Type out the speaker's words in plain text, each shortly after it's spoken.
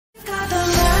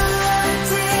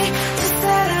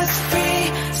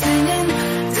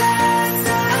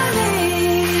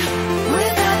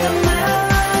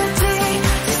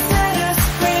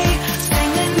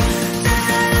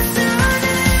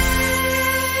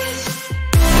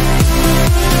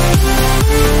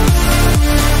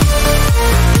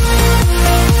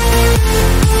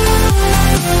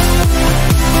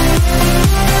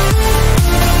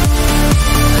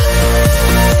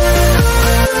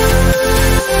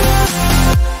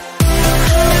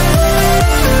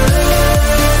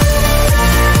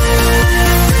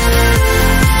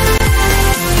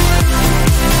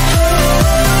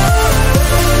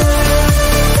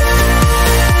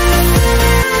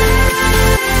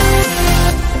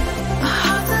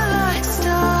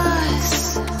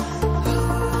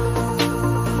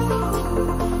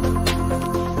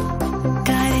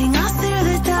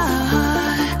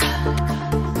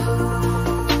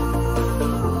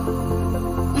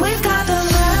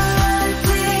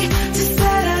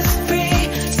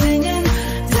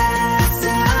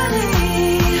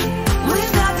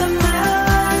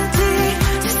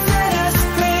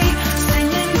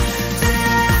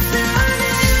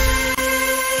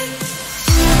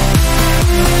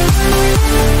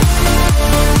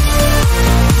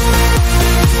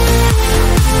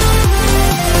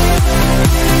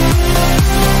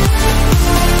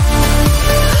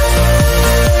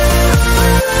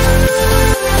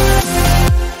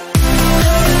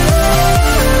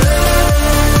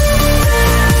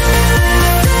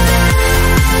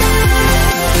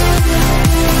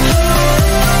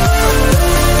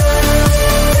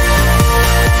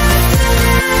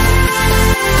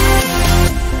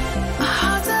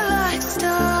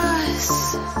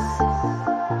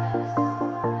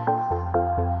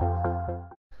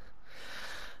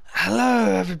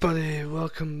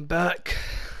Welcome back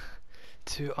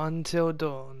to Until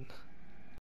Dawn.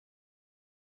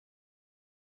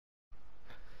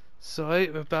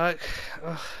 Sorry, we're back.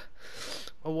 Ugh,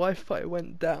 my Wi-Fi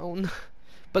went down.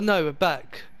 But no, we're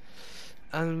back.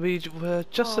 And we were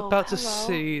just about to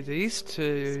see these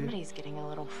two. Somebody's getting a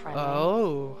little friendly.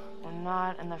 Oh. And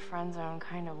not in the friend zone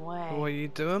kind of way. What are you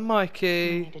doing, Mikey?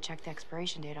 You need to check the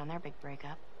expiration date on their big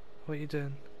breakup. What are you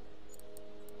doing?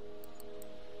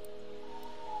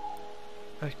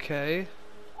 Okay.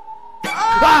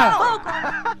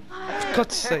 Ah! For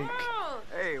God's sake.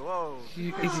 Hey, whoa.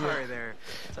 You idiot. Sorry there.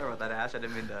 Sorry about that, Ash. I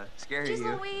didn't mean to scare you.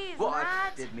 Louise, well,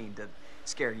 Matt. I did mean to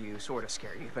scare you, sort of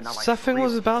scare you, but not like Something real.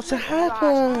 was about to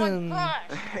happen.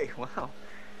 Hey, wow.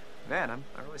 Man, I'm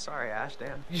really sorry, Ash.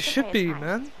 Damn. You should be,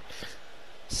 man.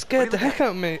 Scared the heck out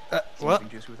of me. What?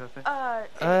 Juice with that thing? Uh,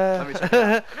 Let me check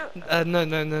it out.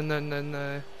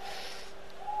 no.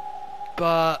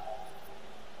 But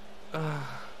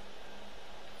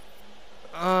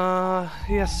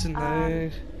yes and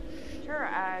no. Sure,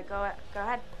 go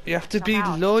ahead. You have to Jump be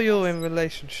out. loyal in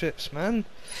relationships, man.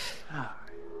 Oh,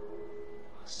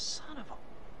 son of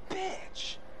a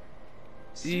bitch.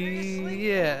 Seriously?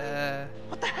 Yeah.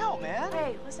 What the hell, man?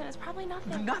 Hey, listen, it's probably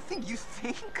nothing. Nothing, you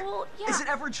think? Well, yeah. Is it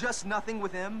ever just nothing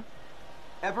with him?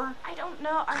 Ever? I don't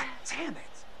know. God damn it.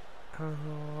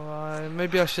 Oh,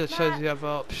 maybe I should have chosen the other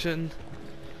option.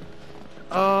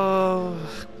 Oh,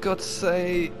 God's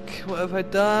sake, what have I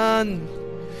done?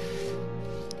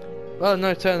 Well,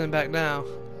 no turning back now.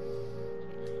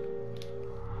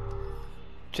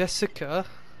 Jessica?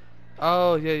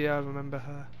 Oh, yeah, I remember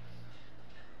her.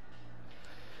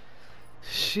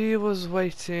 She was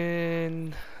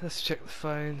waiting. Let's check the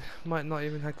phone. Might not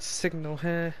even have signal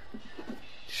here.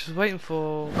 She was waiting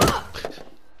for.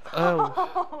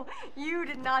 Oh, you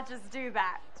did not just do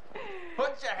that.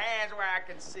 Put your hands where I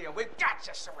can see them. We've got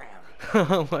you surrounded.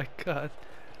 Oh my God.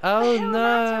 Oh Who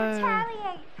no. to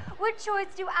retaliate? What choice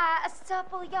do I, a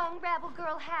supple young rebel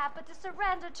girl, have but to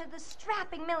surrender to the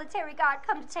strapping military guard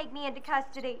come to take me into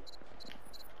custody?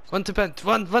 One to bent.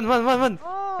 Run.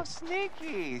 Oh,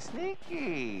 sneaky.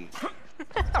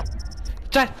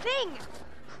 Jack. Thing!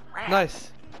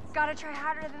 Nice. Gotta try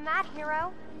harder than that,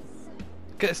 hero.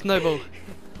 Get a snowball.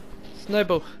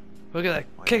 Snowball. We're gonna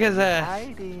kick his ass.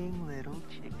 Hiding, little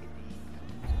chickadee.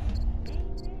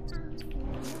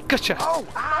 Gotcha. Oh,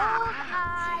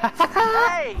 Hi.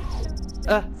 hey!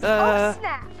 Oh,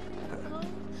 snap.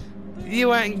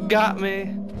 You ain't got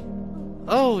me.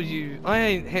 Oh, I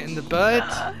ain't hitting the bird.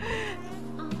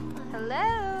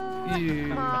 Hello. You.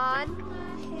 Come on.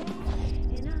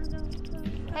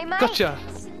 Hey, Mike. Gotcha.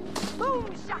 Boom,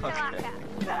 shakalaka.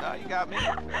 No, you got me.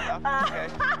 Fair enough. Okay.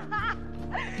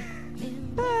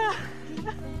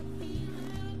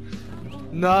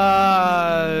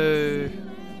 No.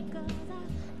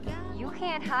 You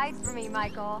can't hide from me,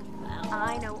 Michael.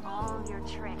 I know all your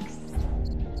tricks.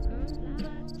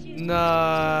 No,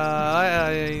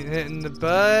 I ain't hitting the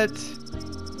bird.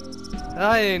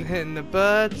 I ain't hitting the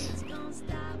bird.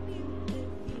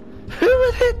 Who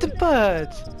would hit the bird?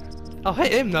 I'll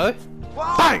hit him though.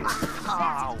 Whoa. Bang!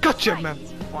 Oh, Gotcha, man.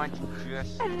 why don't you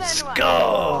just... And then what?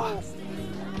 Score!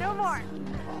 No more.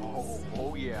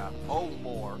 Oh yeah. Oh,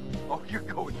 more. Oh, you're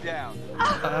going down.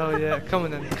 Oh yeah, come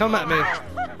on then. Come at me.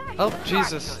 Oh,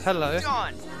 Jesus. Hello.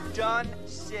 Done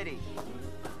city.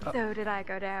 So did I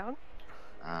go down?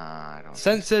 I don't...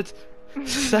 Censored.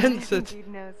 Censored. You'd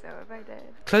know so if I did.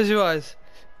 Close your eyes.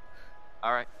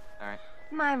 Alright.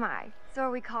 My. So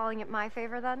are we calling it my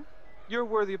favor then? You're a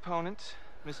worthy opponent,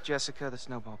 Miss Jessica, the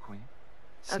Snowball Queen.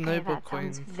 Okay, Snowball that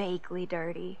Queen. sounds vaguely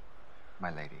dirty.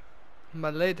 My lady. My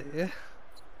lady.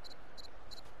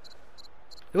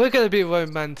 We're gonna be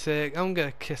romantic. I'm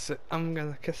gonna kiss it. I'm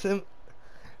gonna kiss him.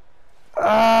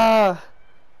 Ah!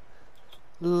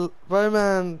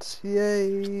 Romance.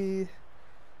 Yay.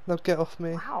 Now get off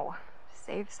me. Wow.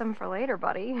 Save some for later,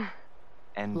 buddy.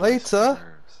 Endless Later?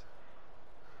 reserves.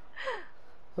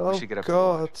 Oh should get up for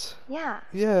God. lunch. Yeah.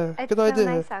 Yeah, It's good so idea.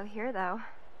 nice out here, though.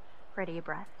 Pretty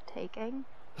breathtaking.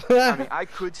 I mean, I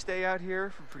could stay out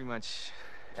here for pretty much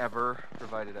ever,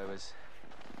 provided I was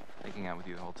making out with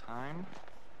you the whole time.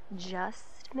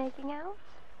 Just making out?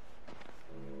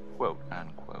 Quote,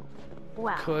 unquote.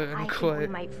 Well, Quote, I think unquote. we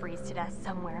might freeze to death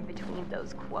somewhere in between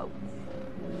those quotes.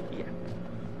 Yeah.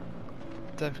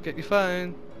 Don't forget your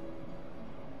phone.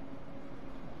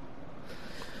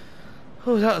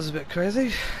 Oh, that was a bit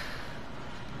crazy.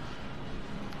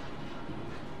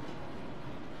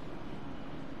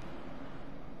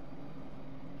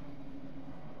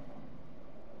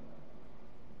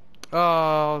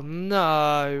 Oh,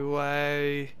 no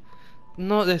way.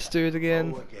 Not this dude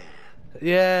again.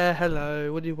 Yeah,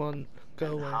 hello. What do you want? Go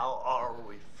And away. how are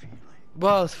we feeling?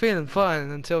 Well, I was feeling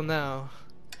fine until now.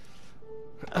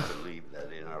 I believe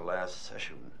that in our last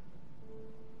session,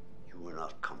 you were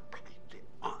not completely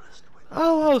honest with me.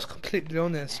 Oh, I was completely An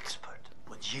honest. expert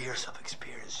with years of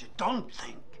experience, you don't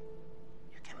think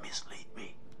you can mislead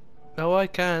me. Oh, I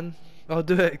can. I'll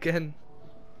do it again.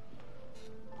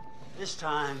 This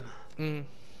time, Mm.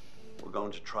 we're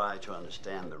going to try to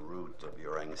understand the root of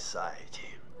your anxiety.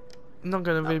 You're not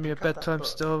gonna Now read me a pick up that bedtime book,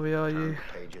 story, are turn you?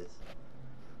 the pages.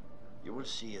 You will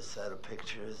see a set of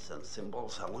pictures and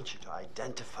symbols. I want you to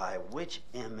identify which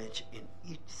image in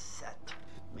each set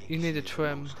makes You need a the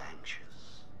trim. most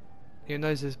anxious. Your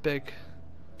nose is big.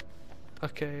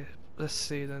 Okay, let's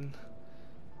see then.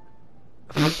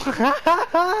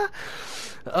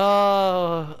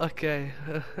 Oh, okay.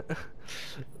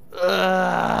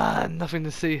 Nothing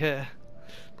to see here.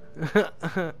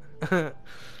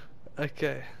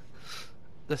 Okay,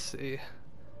 let's see.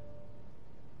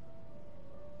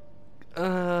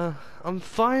 I'm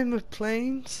fine with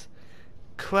planes.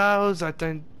 Crowds I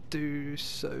don't do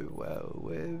so well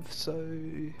with, so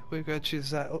we're gonna choose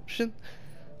that option.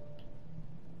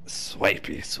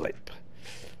 Swipey swipe.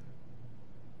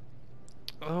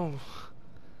 Oh,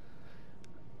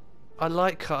 I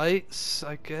like heights,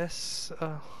 I guess.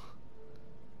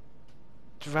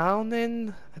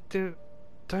 Drowning, I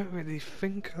don't really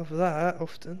think of that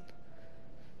often.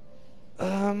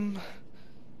 I'm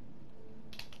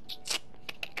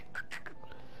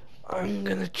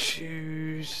gonna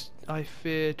choose I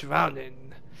fear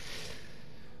drowning.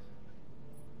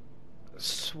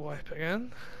 Swipe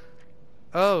again.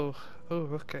 Oh,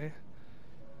 okay.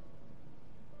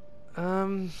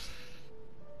 I'm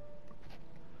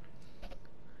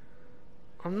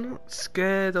not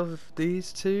scared of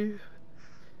these two,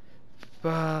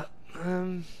 but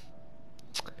I'm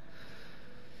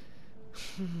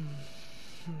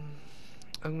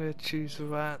gonna choose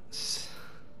rats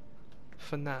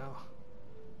for now.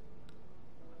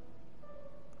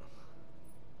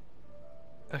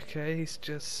 Okay, he's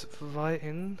just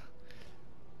writing.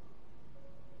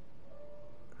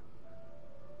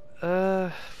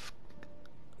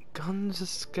 Guns are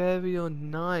scary or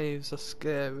knives are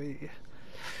scary?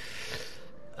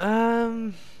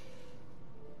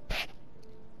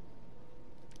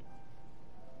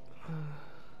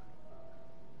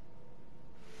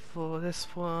 For this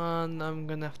one, I'm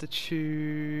gonna have to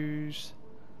choose.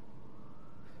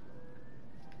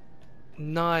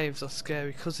 Knives are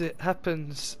scary because it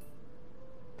happens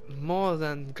more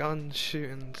than gun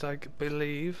shootings, I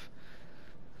believe.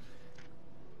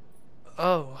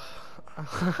 Oh.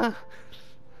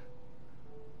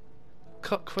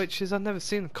 Cockroaches, I've never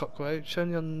seen a cockroach,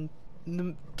 only on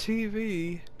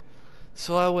TV,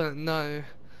 so I wouldn't know.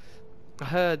 I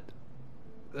heard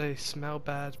they smell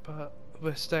bad, but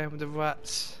we're staying with the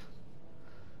rats.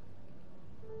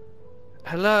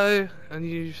 Hello? And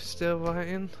you still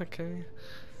writing? Okay.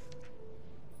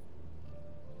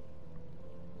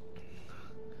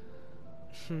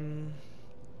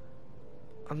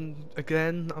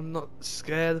 I'm not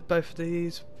scared of both of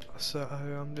these, so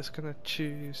I'm just gonna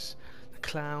choose the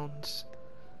clowns.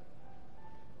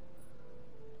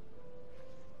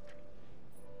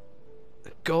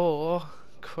 Gore,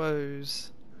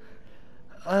 crows.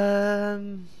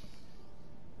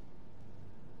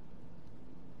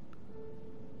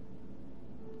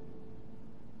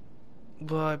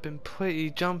 Well, I've been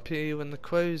pretty jumpy when the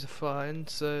crows are flying,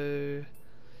 so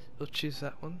we'll choose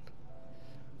that one.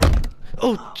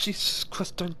 Oh, Jesus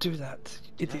Christ, don't do that,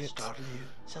 you Did I idiot. startle you?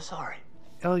 So sorry.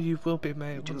 Oh, you will be,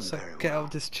 mate, You're once doing I very get out well.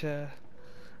 of this chair.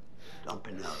 Don't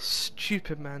be nervous.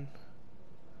 Stupid man.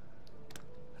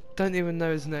 Don't even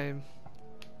know his name.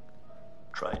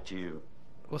 Try to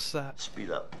What's that?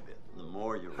 speed up a bit. The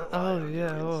more you rely Oh, on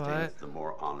yeah, your alright. instincts, the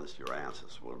more honest your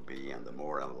answers will be, and the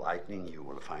more enlightening you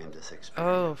will find this experience.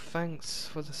 Oh, thanks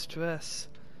for the stress.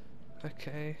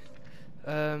 Okay.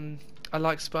 I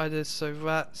like spiders, so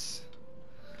rats.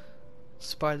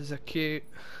 Spiders are cute.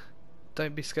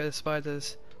 Don't be scared of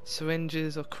spiders.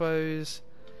 Syringes or crows.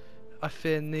 I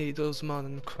fear needles more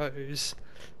than crows.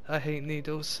 I hate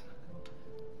needles.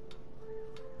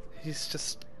 He's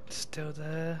just still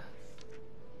there.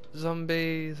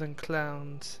 Zombies and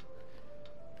clowns.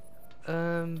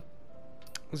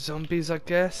 Zombies, I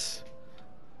guess.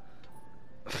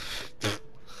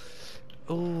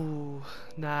 Ooh,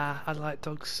 nah, I like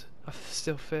dogs. I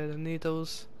still fear the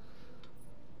needles.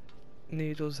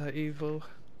 Needles are evil.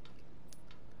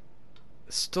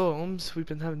 Storms, we've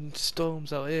been having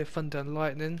storms out here, thunder and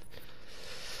lightning.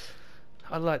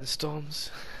 I like the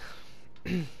storms.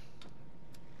 This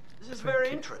is very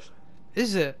interesting.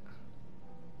 Is it?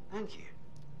 Thank you.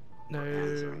 No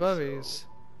answering worries.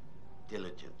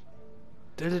 Diligent.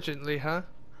 Diligently, huh?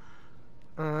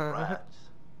 Rats,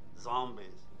 zombies,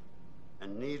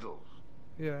 and needles.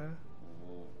 Yeah.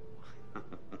 Ooh.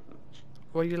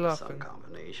 Why are you Some laughing?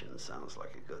 combination sounds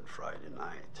like a good Friday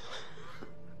night.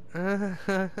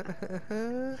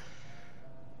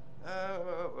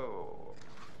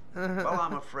 Well,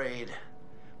 I'm afraid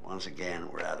once again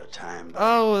we're out of time. But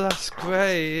Oh, that's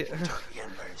great. we'll talk again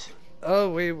very soon. Oh,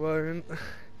 we won't.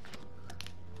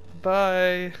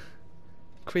 Bye,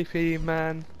 creepy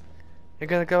man. You're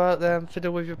gonna go out there and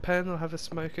fiddle with your pen or have a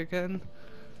smoke again?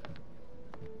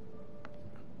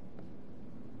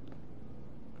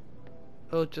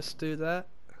 Or just do that?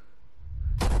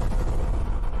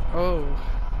 Oh.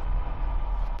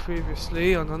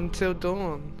 Previously on Until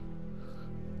Dawn.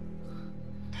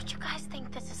 Don't you guys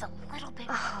think this is a little bit...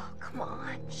 Oh, come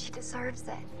on. She deserves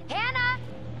it. Hannah!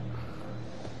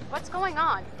 What's going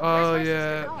on? Oh Where's my sister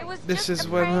yeah. going? It was This just is a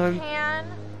when prank, I'm... Han.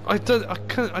 I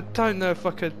don't know if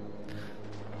I could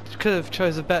have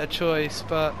chose a better choice,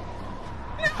 but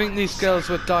I think these girls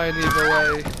would die either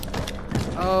way.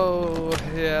 Oh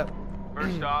yeah.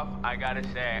 First off, I gotta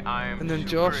say, I'm And then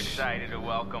super Josh. excited to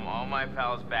welcome all my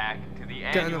pals back to the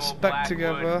Getting annual us back Blackwood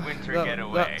together. Winter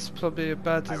Getaway. That's probably a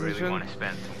bad I really decision. want to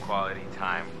spend some quality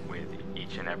time with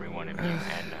each and every one of you,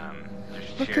 and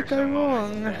just What share could go some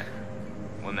moments wrong? that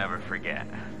we'll never forget.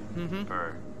 Mhm.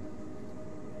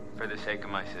 For the sake of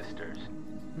my sisters.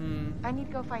 Hmm. I need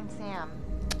to go find Sam.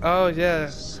 Oh yeah.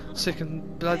 So you can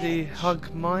bloody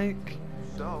hug Mike.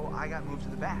 So I got moved to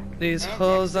the back. These And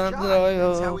hoes next to aren't Josh.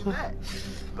 That's how we loyal. met.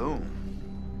 Boom.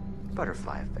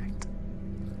 Butterfly effect.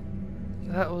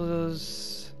 That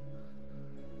was.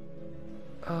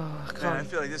 Oh, I Man, I can't.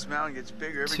 feel like this mountain gets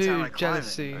bigger every Too time I climb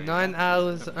jealousy. it. Oh, yeah. 9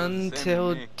 hours That feels the same until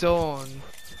with me. dawn.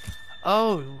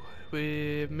 Oh,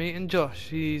 we're meeting Josh.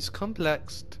 He's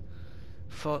complexed,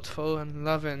 thoughtful, and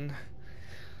loving.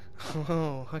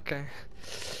 Oh, okay.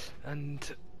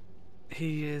 And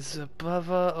he is a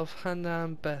brother of Hannah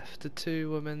and Beth, the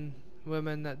two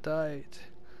women that died.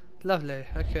 Lovely.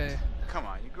 Okay. Come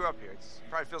on, you grew up here. It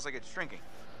probably feels like it's shrinking.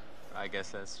 I guess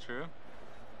that's true.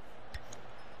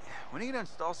 When are you gonna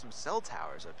install some cell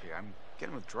towers up here? I'm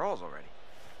getting withdrawals already.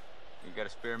 You got a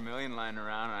spare million lying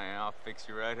around, and I'll fix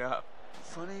you right up.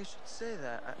 Funny you should say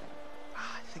that.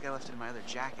 I think I left it in my other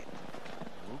jacket.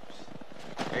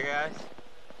 Oops. Hey guys,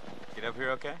 get up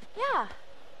here okay? Yeah.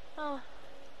 Oh,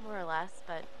 more or less,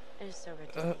 but it is so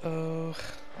good to see. Oh.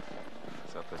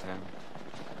 What's up with him?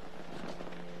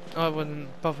 I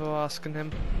wouldn't bother asking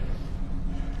him.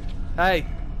 Hey!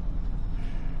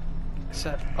 It's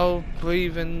that old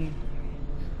breathing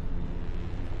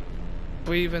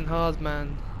hard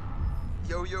man.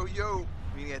 Yo, yo, yo.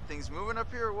 We gonna get things moving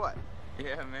up here or what?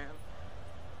 Yeah, man.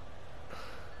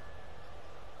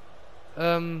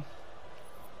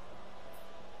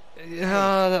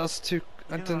 Yeah, that was too.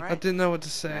 I doing didn't. I alright? didn't know what to I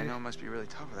say. know it must be really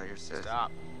tough without your sis.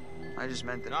 Stop. I just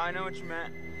meant No, that. I know what you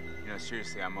meant. You know,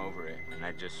 seriously, I'm over it, and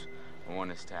I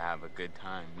want us to have a good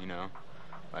time, you know?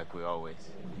 Like we always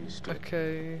used to.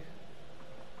 Okay.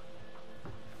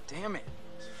 Damn it.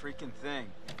 This freaking thing.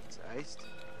 It's iced.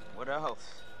 What else?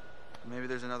 Maybe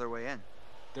there's another way in.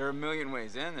 There are a million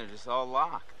ways in, they're just all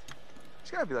locked.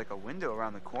 There's gotta be like a window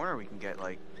around the corner we can get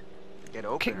open.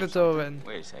 Kick or the door something. in.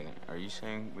 Wait a second, are you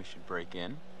saying we should break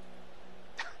in?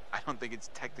 I don't think it's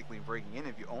technically breaking in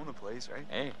if you own the place, right?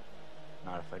 Hey,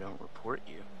 not if I don't report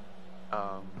you.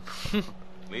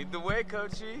 Lead the way,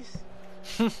 coachies.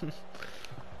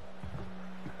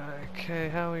 Okay,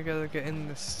 how are we gonna get in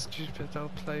this stupid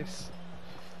old place?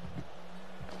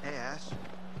 Hey, Ash.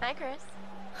 Hi, Chris.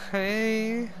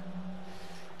 Hey.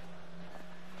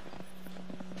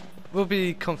 We'll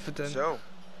be confident. So,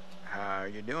 how are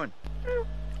you doing?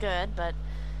 Good, but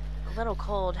a little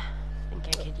cold. Think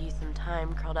I could use some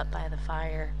time curled up by the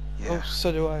fire. Oh,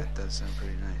 so do I. That does sound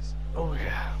pretty nice. Oh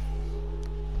yeah.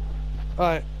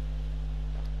 Alright.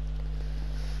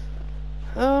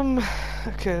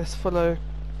 Okay, let's follow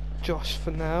Josh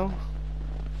for now.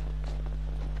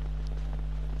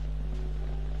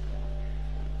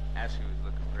 Ashley was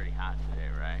looking pretty hot today,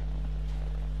 right?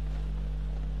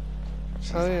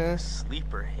 She's Oh, like yeah. a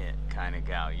sleeper hit kind of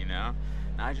gal, you know?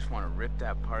 And I just want to rip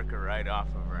that Parker right off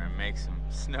of her and make some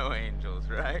snow angels,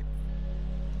 right?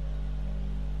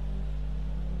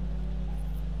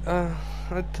 I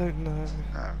don't know.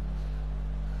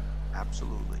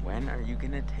 Absolutely. When are you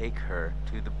gonna take her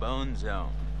to the Bone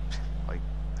Zone? Like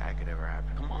that could ever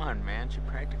happen. Come on, man. She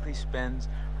practically spends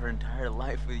her entire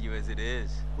life with you as it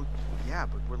is. Well, yeah,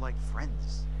 but we're like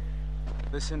friends.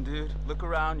 Listen, dude, look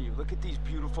around you. Look at these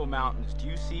beautiful mountains. Do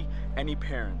you see any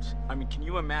parents? I mean, can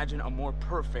you imagine a more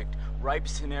perfect, ripe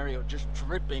scenario just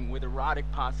dripping with erotic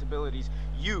possibilities?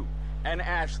 You and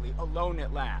Ashley alone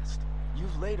at last.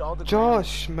 You've laid all the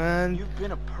Josh, groundwork. man. You've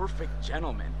been a perfect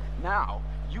gentleman. Now,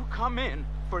 you come in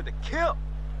for the kill.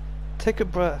 Take a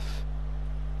breath.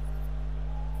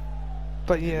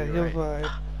 But yeah, you're right.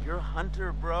 You're a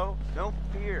hunter, bro. No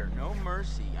fear, no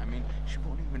mercy. I mean, she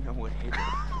won't even know what hit her.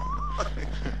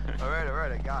 all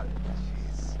right, I got it.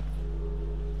 Jeez.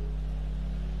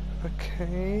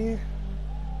 Okay.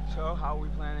 So, how are we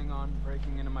planning on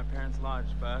breaking into my parents' lodge,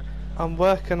 bud? I'm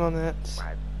working on it.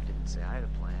 I didn't say I had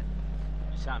a plan.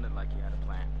 You sounded like you had a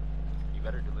plan. You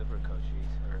better deliver,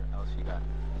 Cochise, or else you got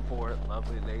 4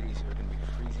 lovely ladies who are gonna be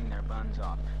freezing their buns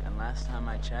off. And last time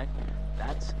I checked,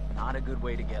 that's not a good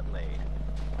way to get laid.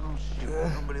 Oh shit,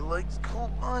 nobody likes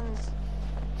cold buns.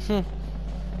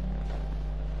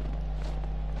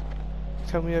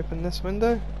 Can we open this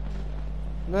window?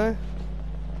 No?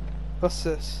 What's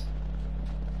this?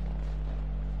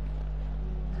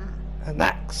 An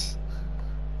axe.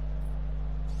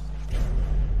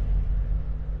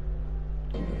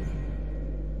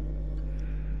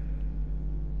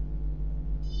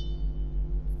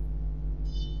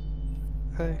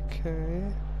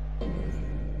 Okay.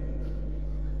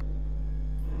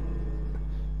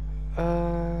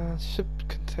 Ship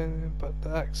container, but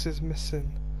the axe is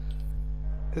missing.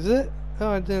 Is it? Oh,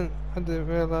 I didn't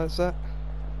realize that.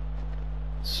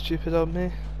 Stupid of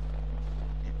me.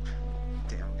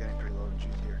 Damn, I'm getting pretty low on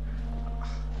juice here.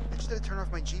 I just had to turn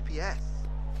off my GPS.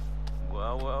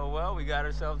 Well, we got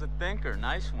ourselves a thinker.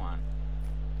 Nice one.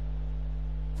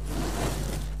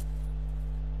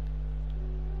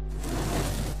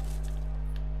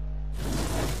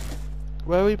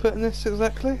 Where are we putting this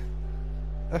exactly?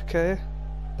 Okay,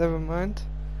 never mind.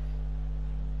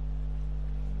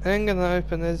 Ain't gonna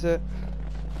open, is it?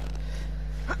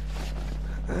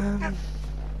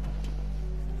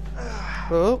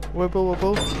 Oh, wibble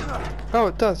wobble. Oh,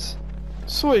 it does.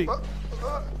 Sweet.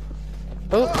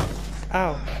 Oh,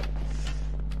 ow.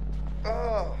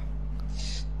 Oh,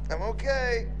 I'm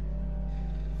okay.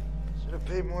 Should have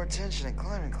paid more attention in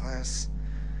climbing class.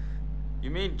 You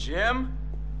mean Jim?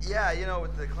 Yeah, you know,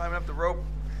 with the climbing up the rope.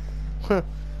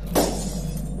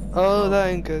 Oh, that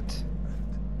ain't good.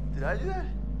 Did I do that?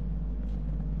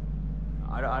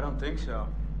 I don't think so.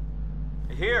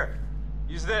 Here,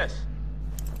 use this.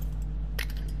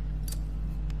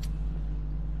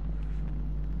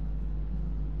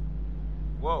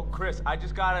 Whoa, Chris, I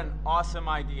just got an awesome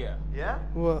idea. Yeah?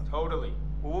 What? Totally.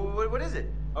 What is it?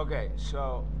 Okay,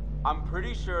 so I'm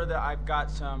pretty sure that I've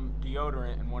got some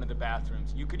deodorant in one of the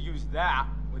bathrooms. You could use that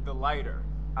with the lighter.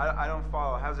 I don't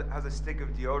follow. How's a stick of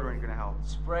deodorant gonna help?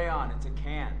 Spray on, it's a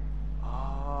can.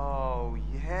 Oh,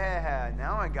 yeah.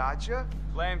 Now I gotcha.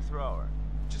 Flamethrower.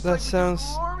 Just That like with sounds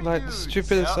those glory like the dudes.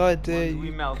 stupidest idea Once we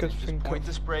you melt could it, just think point of.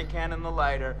 the spray can in the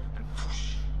lighter and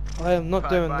whoosh. I am not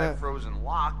doing Bye-bye, that. frozen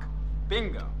lock.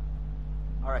 Bingo.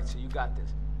 All right, so you got this.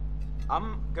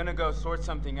 I'm gonna go sort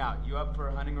something out. You up for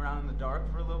hunting around in the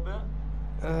dark for a little bit?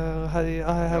 I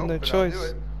have Nope, no but I'll choice. do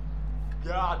it.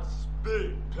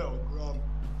 Godspeed, Pilgrim.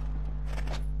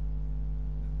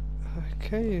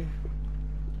 Okay.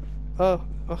 Oh,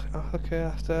 okay, I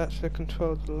have to actually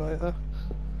control the lighter.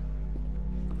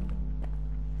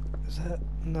 Is that?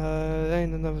 No, it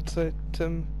ain't another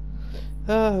totem.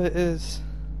 Oh, it is.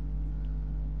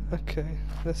 Okay,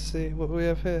 let's see what we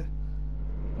have here.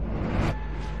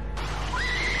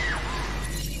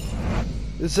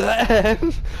 Is that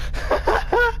him?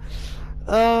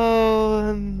 Oh,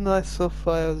 and I saw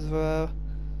fire as well.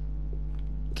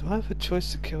 Do I have a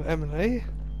choice to kill Emily?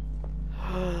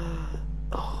 Oh.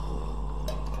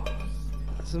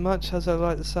 As much as I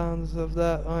like the sounds of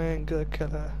that, I ain't gonna kill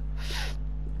her.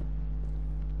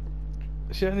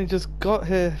 She only just got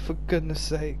here, for goodness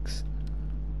sakes.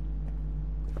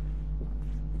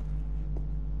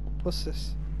 What's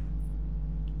this?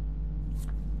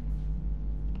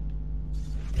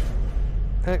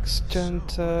 Ex-janitor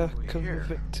So, what are we here?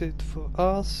 convicted for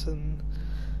arson.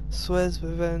 Swears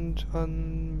revenge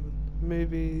on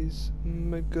movies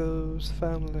McGill's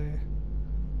family.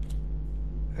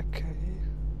 Okay.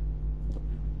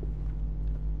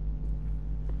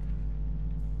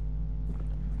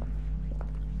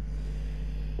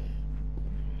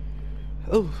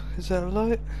 Oh, is that a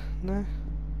light? No.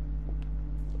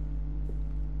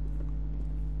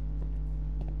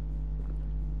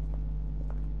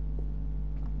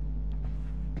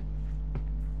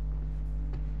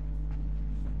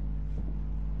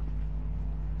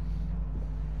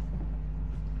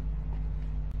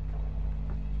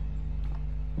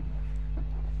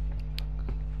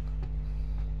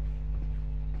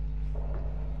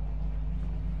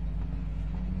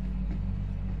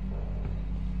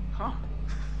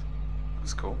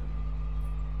 Looks cool.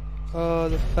 Oh,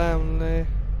 the family.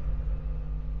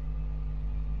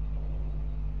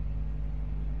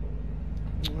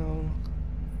 Oh.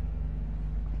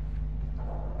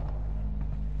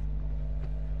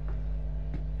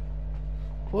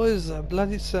 What is that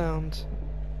bloody sound?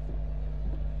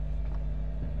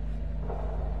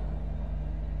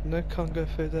 No, can't go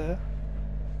through there.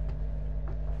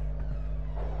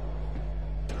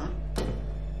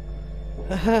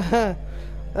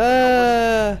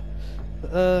 Huh?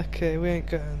 Okay, we ain't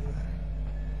going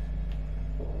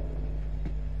there.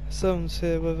 Someone's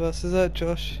here with us. Is that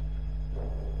Josh?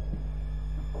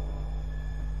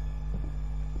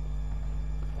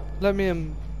 Let me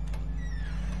in.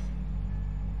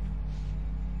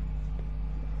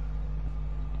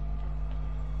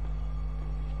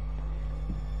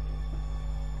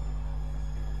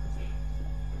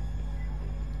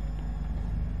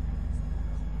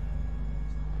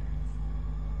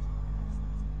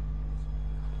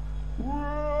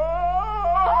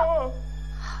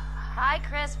 Hi,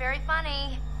 Chris. Very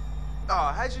funny.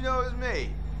 Oh, how'd you know it was me?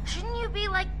 Shouldn't you be,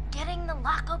 like, getting the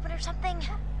lock open or something?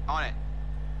 On it.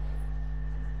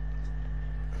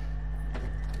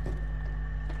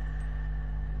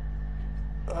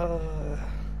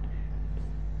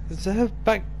 Is there a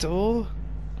back door?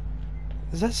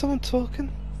 Is that someone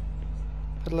talking?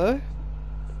 Hello?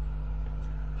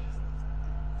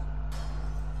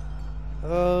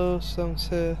 Oh, someone's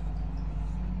here.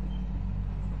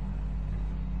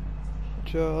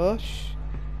 Josh?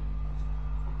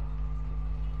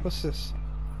 What's this?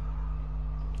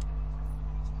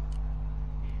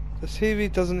 The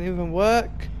TV doesn't even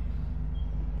work?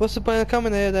 What's the point of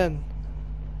coming here then?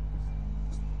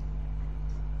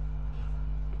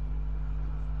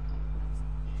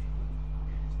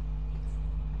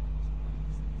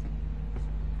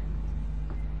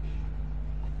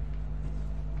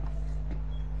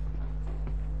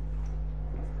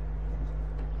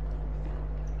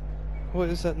 What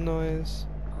is that noise?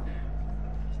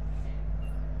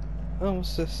 Oh,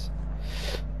 what's this?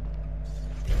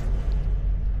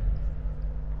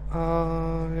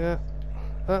 Oh, yeah.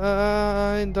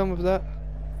 I ain't done with that.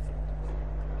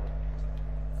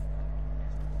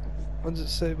 What does it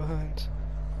say behind?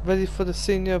 Ready for the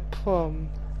senior prom.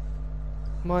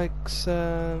 Mike,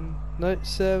 Sam, no,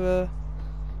 Sarah,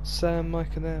 Sam,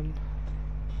 Mike and M.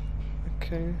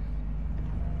 Okay.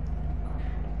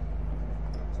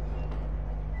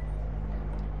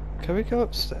 Can we go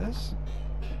upstairs?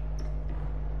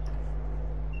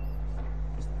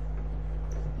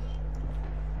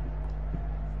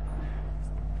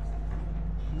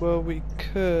 Well, we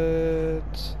could.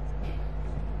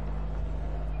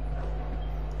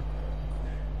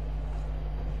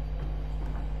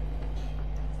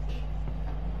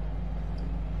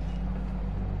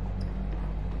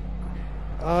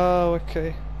 Oh,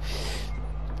 okay.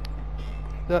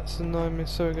 That's annoying me,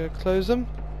 so we're gonna close them.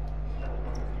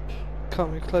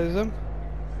 Can't we close them?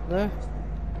 No?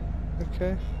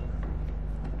 Okay.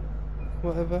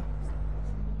 Whatever.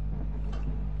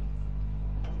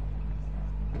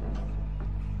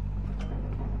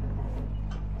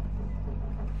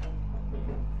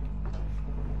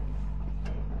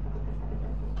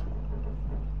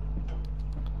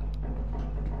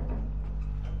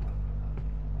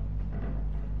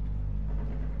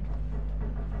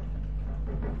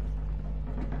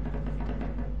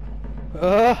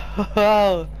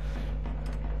 Oh,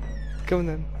 come on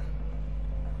then.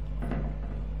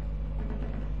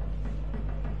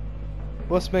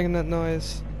 What's making that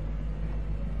noise?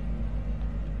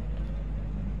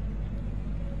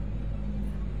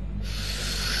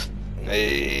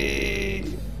 Hey.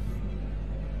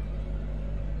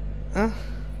 Huh?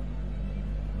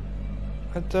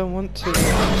 I don't want to.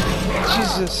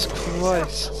 Jesus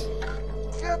Christ.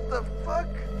 What the fuck?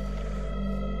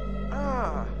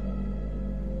 Ah.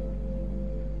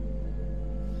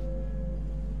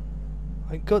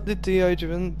 I got the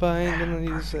deodorant, but I ain't gonna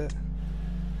use it.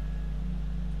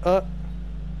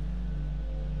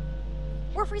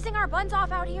 We're freezing our buns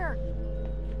off out here.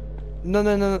 No,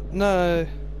 no, no, no.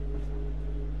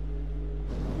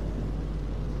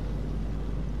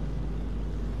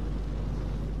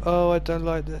 Oh, I don't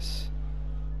like this.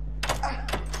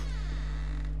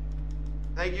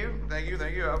 Thank you, thank you,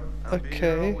 thank you. I'll be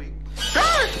here Okay. all week.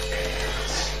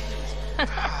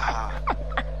 Ah,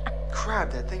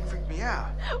 crap, that thing freaked me out.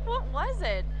 What was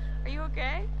it? Are you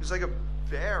okay? It was like a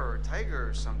bear or a tiger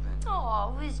or something.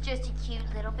 Oh, it was just a cute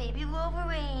little baby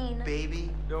Wolverine.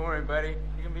 Baby. Don't worry, buddy.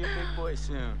 You're gonna be a big boy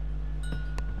soon.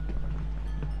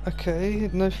 Okay,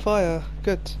 no fire.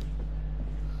 Good.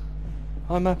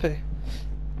 I'm happy.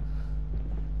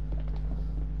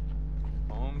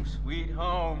 Home sweet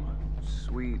home.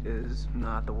 Sweet is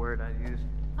not the word I'd use.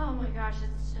 Oh my gosh,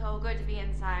 it's so good to be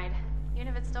inside. Even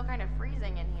if it's still kind of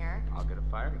freezing in here. I'll get a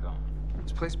fire going.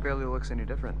 This place barely looks any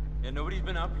different. Yeah, nobody's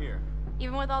been up here.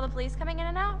 Even with all the police coming in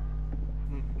and out?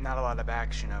 Not a lot of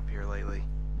action up here lately.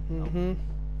 Mm-hmm.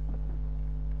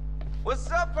 What's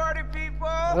up, party people?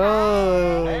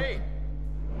 Oh. Hey.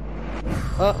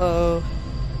 Uh-oh.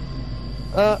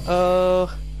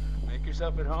 Uh-oh. Make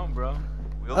yourself at home, bro.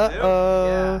 Will Uh-oh.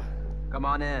 Yeah. Come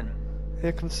on in.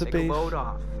 Here comes the Take a beef. load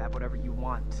off. Have whatever you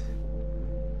want.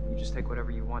 You just take whatever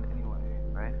you want anyway,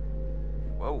 right?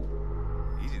 Whoa.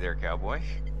 Easy there, cowboy.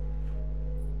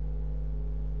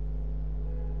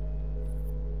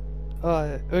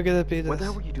 Alright, we're gonna be this. What the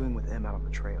hell were you doing with M out on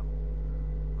the trail?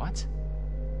 What?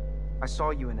 I saw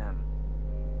you and M.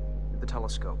 With the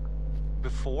telescope.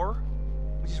 Before?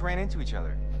 We just ran into each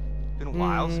other. Been a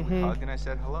while, so we Mhm. hugged and I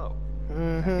said hello.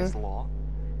 Against the law.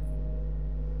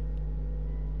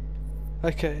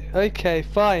 Okay, okay,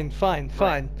 fine.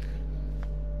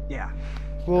 Yeah.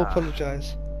 We'll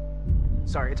apologize.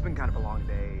 Sorry, it's been kind of a long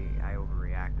day. I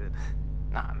overreacted.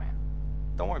 Nah, man.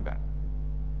 Don't worry about it.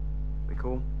 We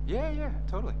cool? Yeah,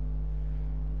 totally.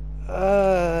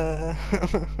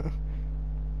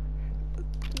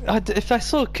 If I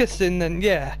saw kissing, then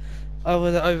yeah, I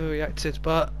would have overreacted,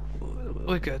 but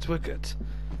we're good.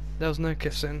 There was no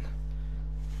kissing.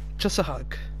 Just a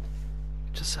hug.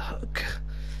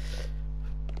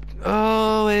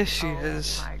 Oh, here she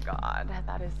is. Oh my god,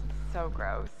 that is so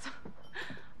gross.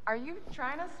 Are you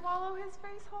trying to swallow his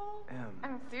face whole? I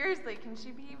mean, seriously, can she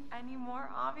be any more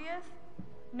obvious?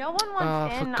 No one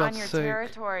wants for in on God's your sake.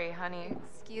 territory, honey.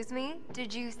 Excuse me?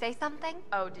 Did you say something?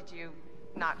 Oh, did you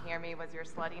not hear me? Was your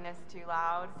sluttiness too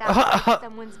loud? Sounds like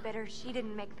someone's bitter she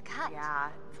didn't make the cut. Yeah,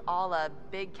 it's all a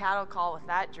big cattle call with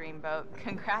that dreamboat.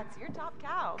 Congrats, you're top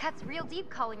cow. Cuts real deep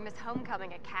calling Miss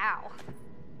Homecoming a cow.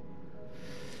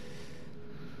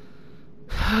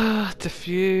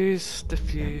 Diffuse.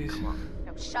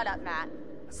 No, shut up, Matt.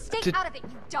 Stay out of it, you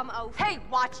dumb oaf. Hey,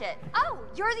 watch it. Oh,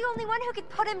 you're the only one who could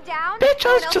put him down? Bitch, I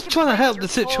No was one else just can trying to break help your the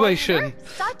fall. situation. You're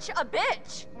such a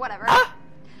bitch. Whatever.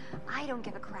 I don't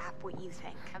give a crap what you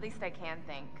think. At least I can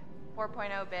think.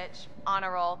 4.0 bitch, on a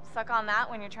roll. Suck on that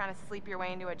when you're trying to sleep your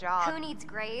way into a job. Who needs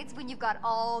grades when you've got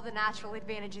all the natural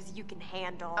advantages you can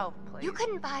handle? Oh, please. You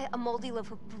couldn't buy a moldy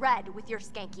loaf of bread with your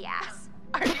skanky ass.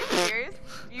 Are you serious?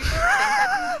 You think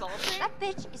that's insulting? That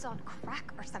bitch is on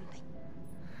crack or something.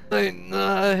 I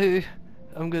know.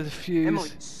 I'm gonna fuse. Emily,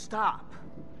 stop.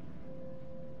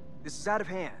 This is out of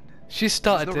hand. She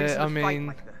started There's no it, reason I to fight mean.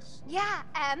 like this. Yeah,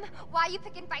 Em. Why are you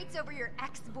picking fights over your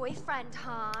ex-boyfriend,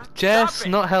 huh? Jess, Stop it.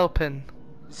 not helping.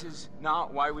 This is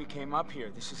not why we came up here.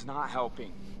 This is not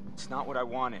helping. It's not what I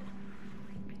wanted.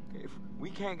 If we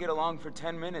can't get along for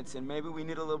 10 minutes, then maybe we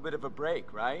need a little bit of a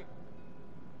break, right?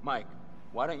 Mike,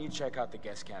 why don't you check out the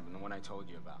guest cabin, the one I told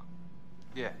you about?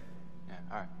 Yeah,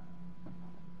 alright.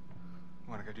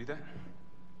 Wanna go do that?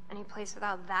 Any place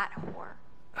without that whore.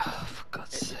 Oh, for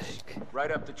God's sake. Right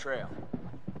up the trail.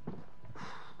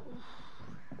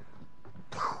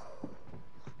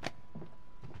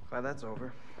 Glad that's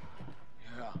over.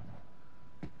 Yeah.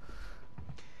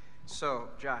 So,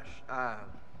 Josh,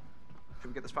 should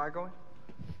we get this fire going?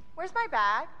 Where's my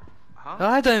bag? Huh?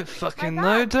 I don't My fucking bag,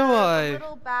 know, do the I?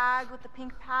 little bag with the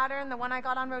pink pattern, the one I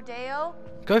got on Rodeo.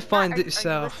 Go find Matt, it Are you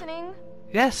yourself. listening?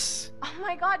 Yes. Oh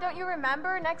my god, don't you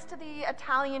remember? Next to the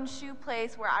Italian shoe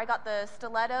place where I got the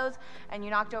stilettos and you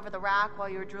knocked over the rack while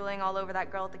you were drooling all over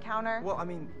that girl at the counter? Well, I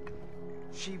mean,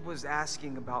 she was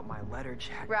asking about my letter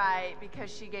jacket. Right, because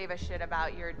she gave a shit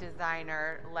about your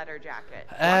designer letter jacket.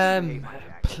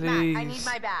 Please. Matt, I need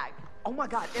my bag. Oh my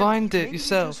god. Find it maybe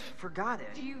yourself. You just forgot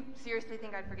it. Do you seriously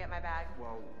think I'd forget my bag?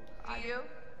 Well, Do you?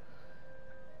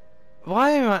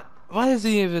 Why is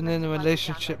he even in a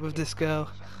relationship with this girl?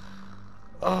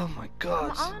 Oh my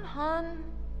God. Come on, hon.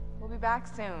 We'll be back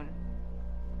soon.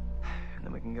 And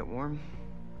then we can get warm.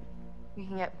 We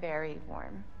can get very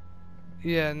warm.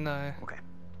 Yeah, no. Okay.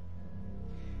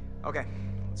 Okay,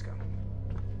 let's go.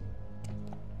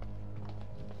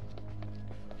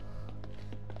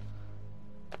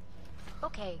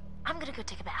 Okay, I'm gonna go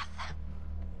take a bath.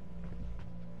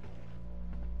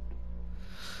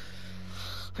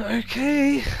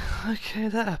 Okay,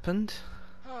 that happened.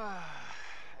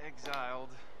 Exiled.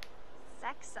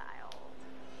 Sexiled.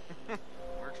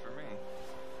 Works for me.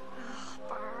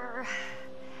 Brr.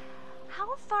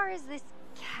 How far is this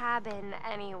cabin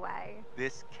anyway?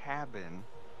 This cabin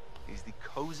is the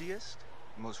coziest,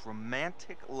 most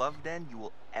romantic love den you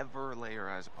will ever lay your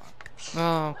eyes upon.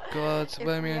 Oh God,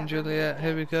 Romeo and Juliet,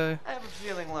 here we go. I have a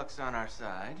feeling luck's on our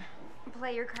side.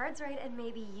 Play your cards right and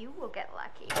maybe you will get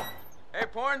lucky. Hey,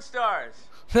 porn stars!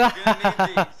 You're gonna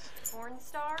need these. Porn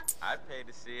star? I'd pay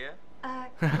to see you. Uh,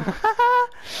 I'm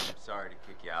sorry to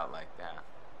kick you out like that.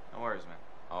 No worries, man.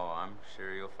 Oh, I'm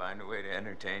sure you'll find a way to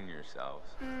entertain yourselves.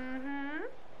 mm-hmm.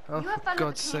 Oh, You have fun for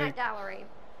with God's the peanut sake. gallery.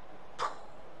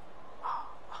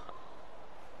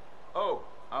 Oh,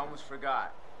 I almost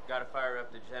forgot. Gotta fire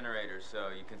up the generator so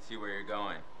you can see where you're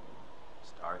going.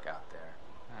 It's dark out there.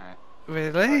 Alright.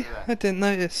 Really? I didn't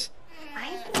notice.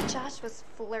 I think Josh was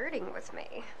flirting with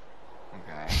me.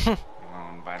 Okay. You want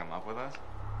to invite him up with us?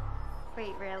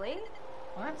 Wait, really?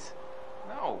 What?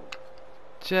 No.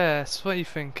 Jess, what are you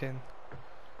thinking?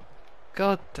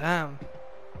 God damn.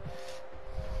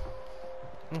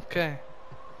 Okay.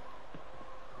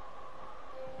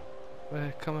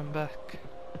 We're coming back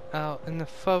out in the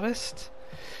forest.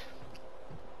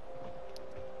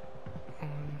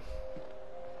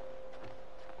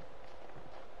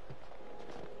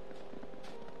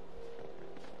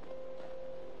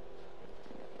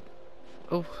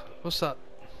 Oh, what's up?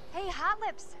 Hey, Hot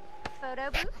Lips. Photo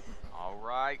booth?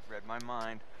 Alright, read my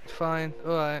mind. Fine,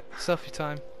 alright, selfie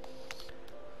time.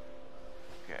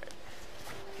 Okay.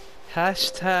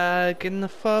 Hashtag in the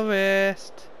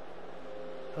forest.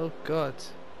 Oh god.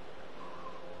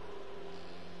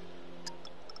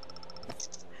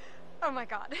 Oh my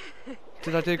god.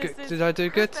 Did I do good? This is Did I do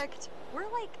good? perfect.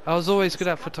 We're like I was always good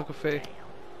at photography.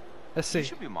 Let's You see.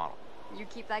 should be a model. You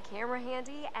keep that camera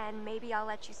handy, and maybe I'll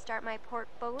let you start my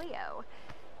portfolio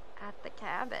at the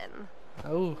cabin.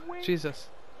 Oh, Jesus.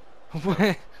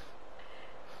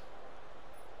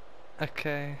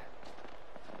 Okay.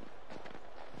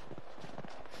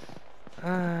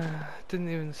 Didn't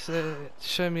even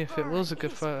show me if it was a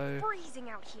good photo. Freezing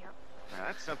out here. Now,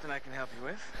 that's something I can help you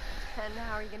with. And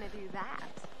how are you gonna do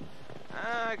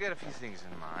that? I got a few things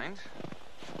in mind.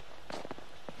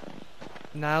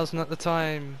 Now's not the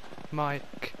time,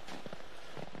 Mike.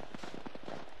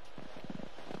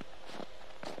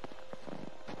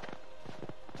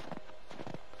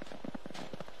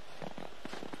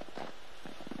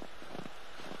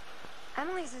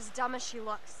 Emily's as dumb as she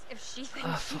looks if she thinks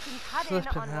Oh, she can for cut in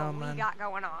flippin' on hell, what man. we got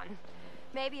going on.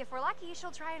 Maybe if we're lucky,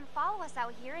 she'll try and follow us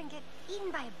out here and get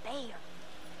eaten by a bear.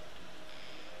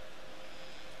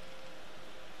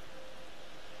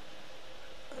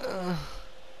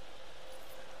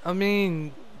 I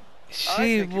mean, I she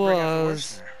think you bring out the was.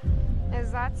 worst in her.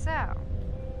 Is that so?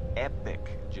 Epic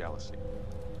jealousy.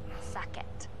 Suck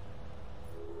it.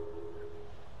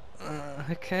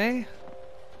 Okay.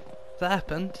 That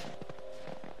happened.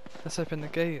 Let's open the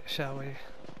gate, shall we?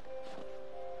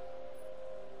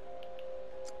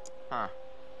 Huh.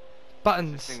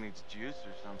 Buttons. This thing needs juice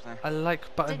or something. I like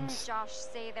Didn't buttons. Josh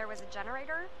say there was a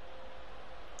generator?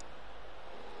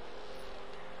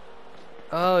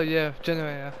 Oh yeah,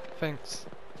 generator. Thanks.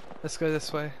 Let's go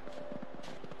this way.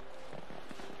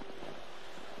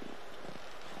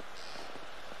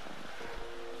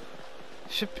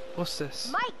 Should be, what's this?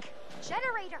 Mike!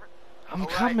 Generator! I'm All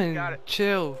right, coming. got it.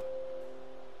 Chill.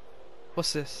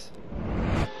 What's this?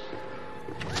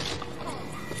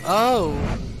 Oh.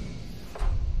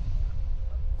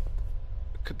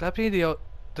 Could that be the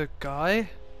guy?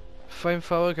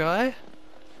 Flamethrower guy?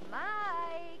 Mike,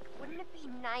 wouldn't it be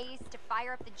nice to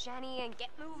fire up the Jenny and get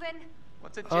moving?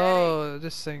 What's a Jenny? Oh,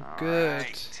 this ain't All good.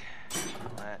 right.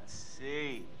 Let's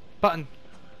see. Button.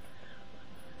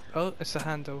 Oh, it's a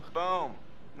handle. Boom.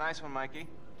 Nice one, Mikey.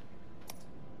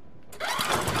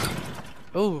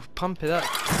 Oh, pump it up.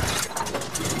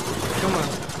 Come on.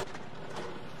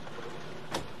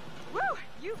 Woo!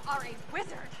 You are a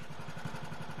wizard!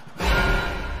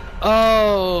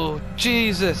 Oh,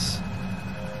 Jesus.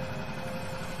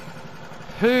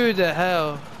 Who the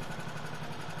hell?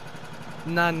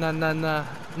 Nah.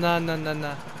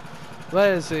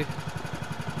 Where is he?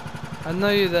 I know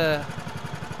you're there.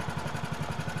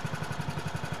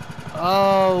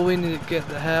 Oh, we need to get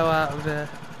the hell out of here.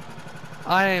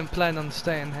 I ain't planning on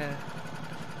staying here.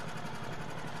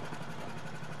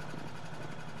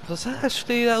 Was that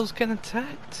actually that was getting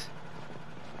attacked?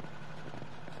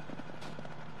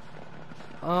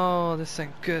 Oh, this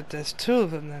ain't good. There's two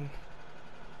of them then.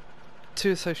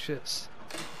 Two associates.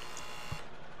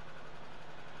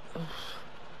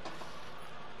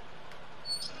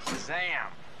 Zam!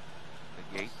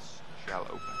 The gates shall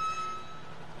open.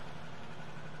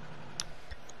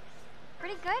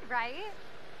 Pretty good, right?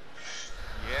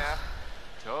 Yeah,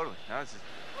 totally. No, this is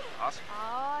awesome.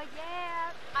 Oh,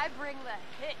 yeah. I bring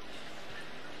the hits.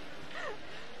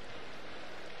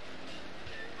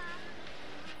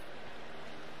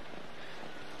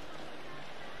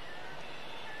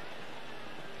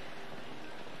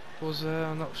 Was there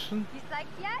an option? You psyched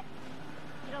yet?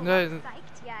 You don't No. look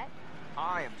psyched yet.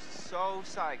 I am so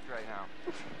psyched right now.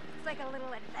 It's like a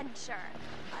little adventure,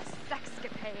 a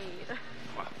sexcapade.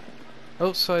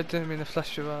 Oh, sorry, I didn't mean to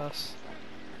flash your ass.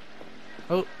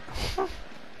 Oh.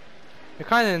 You're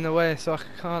kind of in the way, so I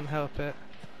can't help it.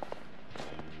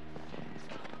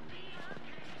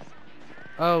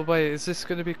 Oh wait, is this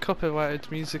going to be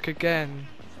copyrighted music again?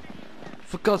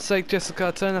 For God's sake,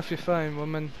 Jessica, turn off your phone,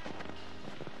 woman.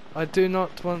 I do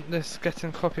not want this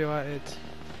getting copyrighted.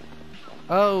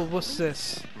 Oh, what's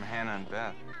this? From Hannah and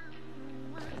Beth.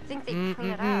 I think they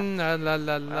clean it up. La la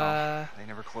la la. Oh, they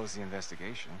never closed the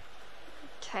investigation.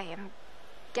 Okay, I'm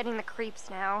getting the creeps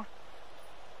now.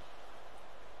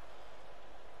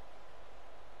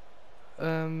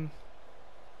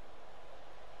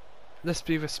 Let's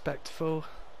be respectful.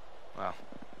 Well,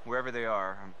 wherever they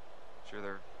are, I'm sure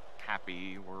they're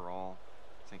happy we're all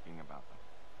thinking about them.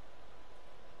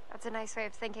 That's a nice way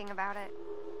of thinking about it.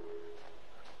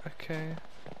 Okay.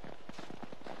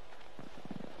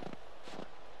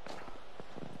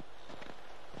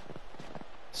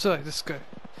 So, let's go.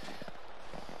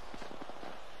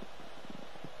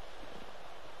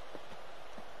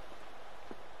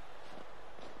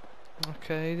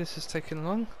 Okay, this is taking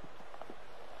long.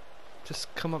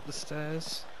 Just come up the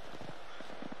stairs.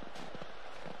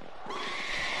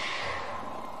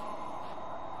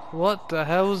 What the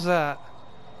hell was that?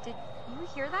 Did you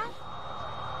hear that?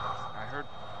 I heard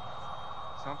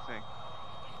something.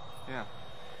 Yeah.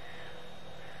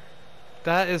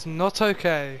 That is not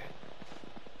okay.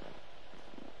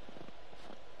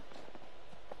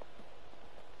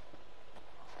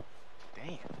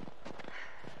 Damn.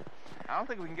 I don't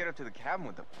think we can get up to the cabin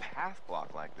with the path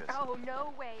blocked like this. Oh,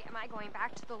 no way am I going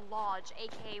back to the lodge,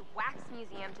 aka Wax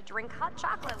Museum, to drink hot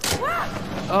chocolate.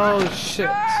 Oh shit.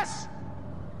 Jess!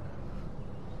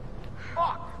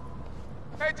 Fuck!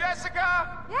 Hey,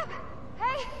 Jessica! Yep.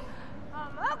 Hey,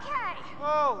 okay.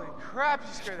 Holy crap,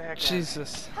 you scared the heck out of me.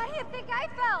 Jesus. How do you think I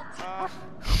felt?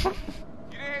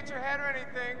 You didn't hit your head or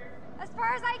anything. As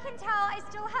far as I can tell, I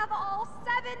still have all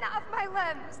 7 of my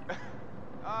limbs.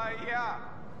 Yeah.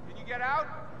 Can you get out?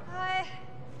 I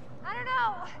don't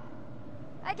know.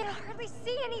 I can hardly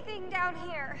see anything down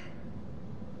here.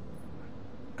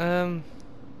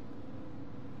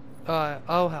 Alright,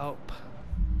 I'll help.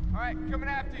 Alright, coming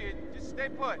after you. Just stay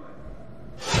put.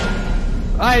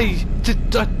 Hey!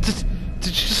 Did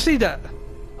you see that?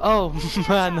 Oh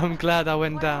man, I'm glad I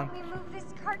went down. Why don't we move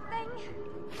this cart thing?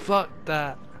 Fuck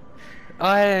that.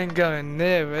 I ain't going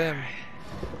near him.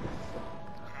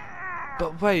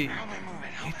 But wait,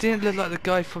 he didn't look like the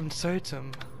guy from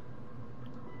Totem.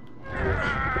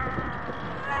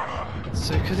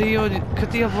 So could the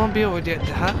other one be already at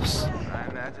the house? I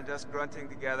imagined us grunting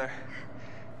together.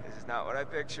 This is not what I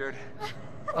pictured.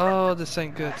 Oh, this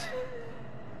ain't good.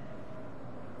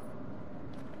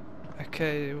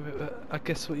 Okay, I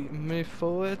guess we move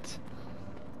forward.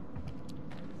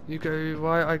 You go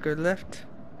right, I go left.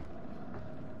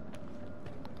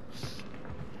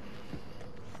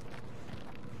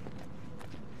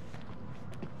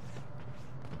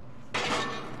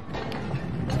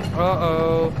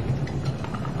 Uh-oh.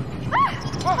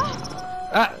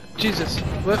 Ah, Jesus.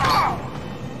 Whoops.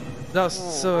 That was,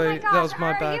 sorry, Oh my gosh, that was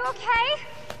my bad. Are you okay?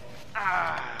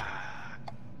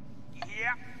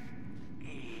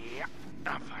 Yeah,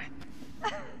 I'm fine.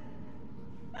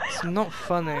 It's not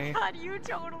funny. God, you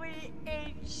totally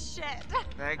ate shit.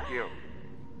 Thank you.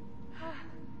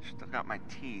 Still got my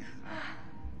teeth.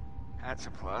 That's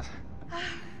a plus.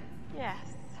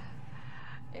 Yes.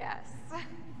 Yes.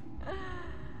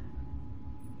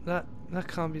 That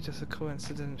can't be just a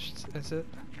coincidence, is it?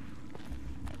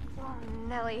 Oh,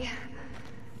 Nelly.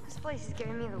 This place is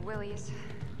giving me the willies.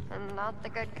 And not the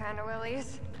good kind of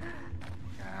willies.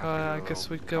 I guess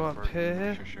we go up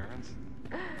here.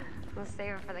 We'll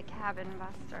save it for the cabin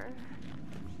buster.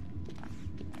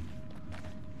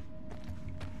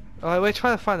 Alright, we're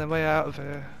trying to find a way out of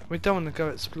here. We don't want to go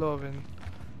exploring.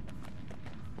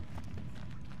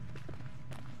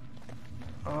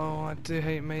 Oh, I do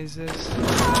hate mazes.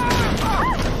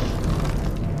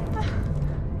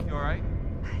 You alright?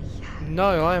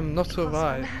 No, I am not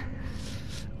alright.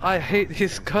 I hate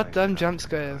these goddamn jump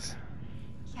scares.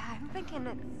 Yeah, I'm thinking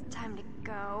it's time to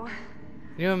go.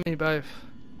 You and me both.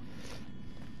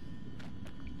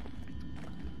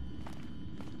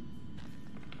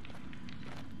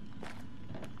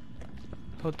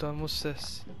 Hold on, what's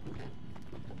this?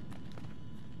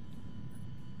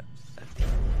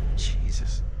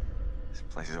 Jesus. This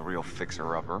place is a real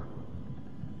fixer-upper.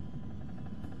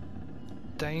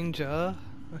 Danger.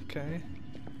 Okay.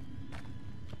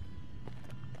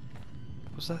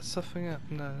 Was that something up?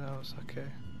 No, that was okay.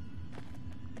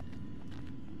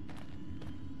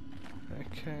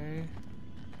 Okay.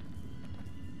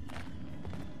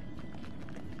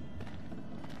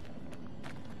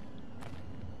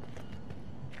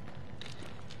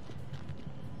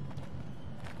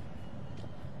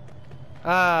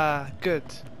 Ah, good.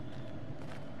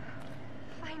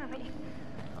 Finally,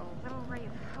 a little ray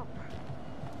of hope.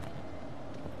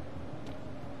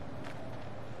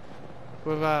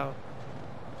 Wow.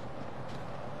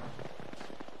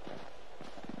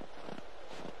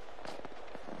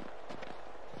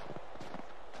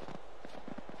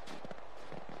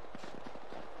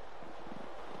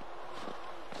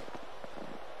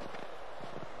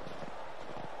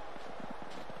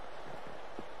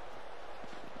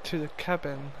 To the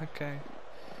cabin, okay.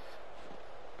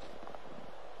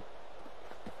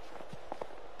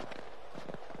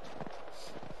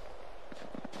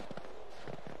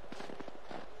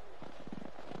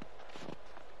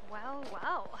 Well,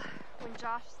 well. When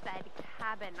Josh said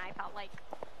cabin, I felt like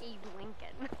Abe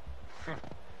Lincoln.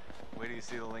 Wait till you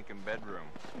see the Lincoln bedroom.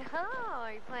 Oh,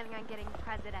 are you planning on getting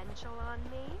presidential on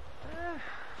me?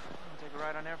 Take a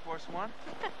ride on Air Force One?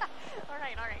 All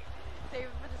right. Save it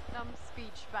for the stump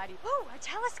speech, buddy. Ooh, a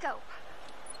telescope.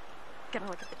 Gonna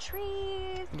look at the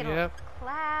trees. Gonna look at the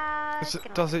clouds.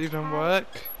 Does it even work?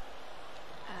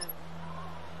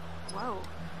 Whoa.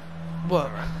 What?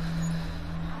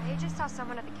 I just saw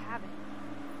someone at the cabin.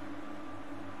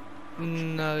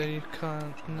 No, you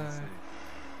can't. No.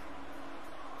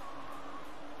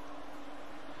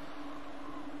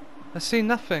 I see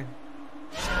nothing.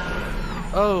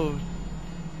 Oh.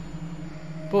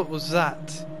 What was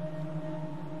that?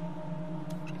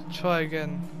 Try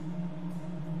again.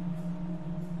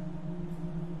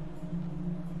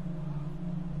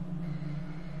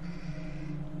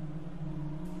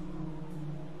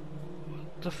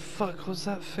 What the fuck was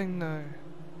that thing though?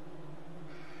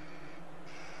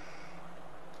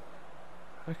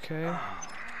 Okay.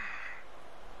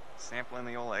 Sampling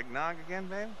the old eggnog again,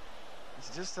 babe?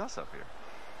 It's just us up here.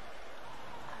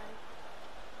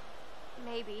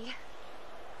 Maybe.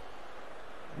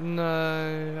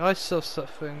 No, I saw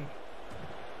something.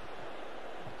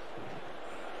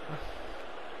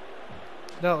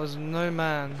 That was no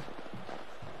man.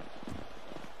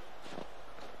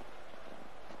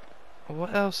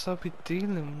 What else are we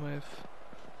dealing with?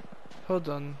 Hold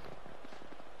on.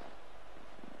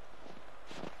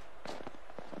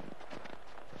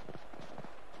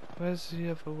 Where's the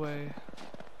other way?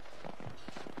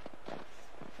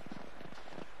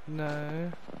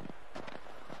 No.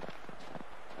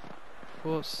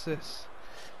 What's this?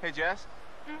 Hey, Jess.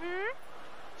 Mm-hmm.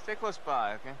 Stay close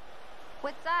by, okay?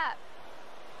 What's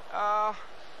up?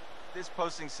 This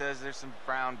posting says there's some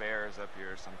brown bears up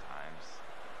here sometimes.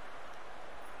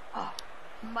 Oh,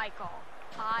 Michael,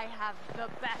 I have the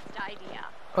best idea.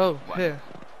 Oh, what? Here.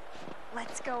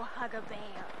 Let's go hug a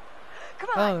bear. Come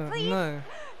on, Oh, please. no.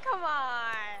 Come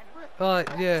on.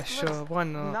 Alright, yeah, sure, why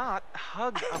not? Not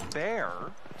hug a bear.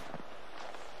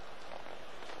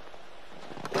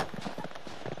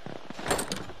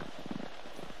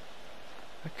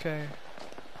 Okay.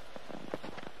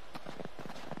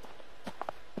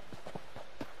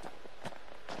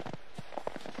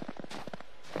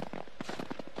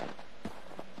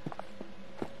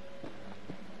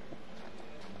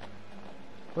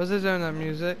 What's it doing, that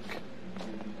music?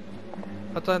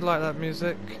 I don't like that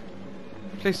music.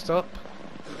 Please stop.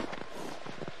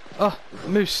 Oh,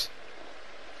 moose.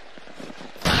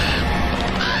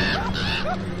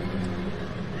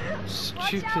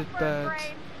 Stupid bird.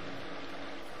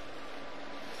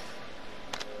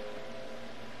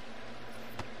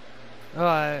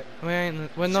 Alright,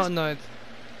 we're not annoyed.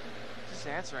 Just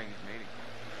answering his meeting.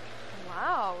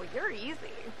 Wow, you're easy.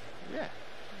 Yeah.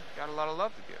 Got a lot of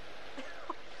love to give.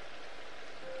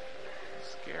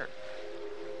 Scared.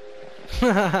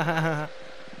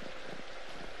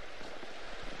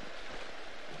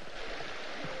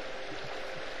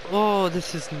 Oh,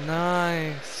 this is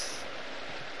nice.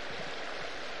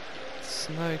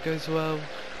 Snow goes well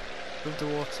with the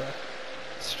water.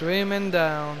 Streaming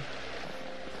down.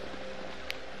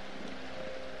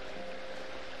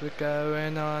 We're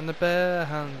going on a bear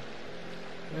hunt.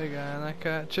 We're gonna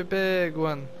catch a big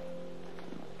one.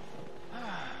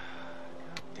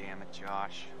 God damn it,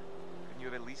 Josh. Couldn't you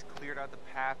have at least cleared out the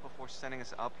path before sending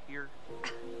us up here?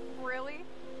 Really?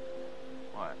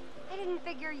 What? I didn't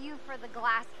figure you for the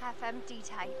glass half empty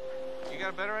type. You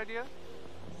got a better idea?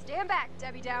 Stand back,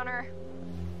 Debbie Downer.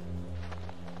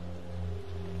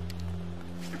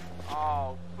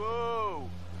 Oh, boo!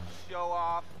 Show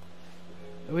off.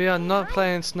 We are not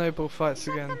playing snowball fights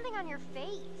You got again. something on your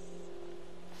face.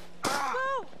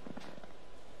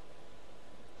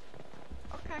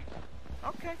 Okay.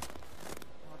 Okay.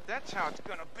 Well, if that's how it's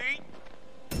gonna be.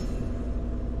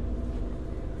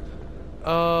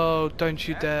 Oh, don't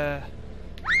you dare.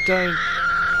 Don't.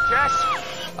 Jess!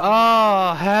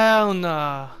 Oh, hell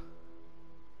nah.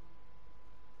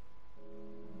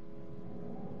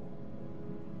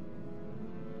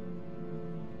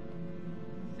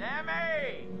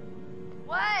 Sammy!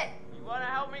 What? You wanna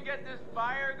help me get this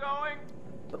fire going?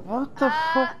 What the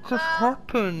fuck just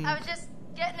happened? I was just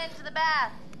getting into the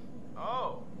bath.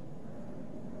 Oh.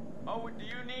 Oh, do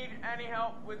you need any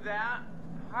help with that?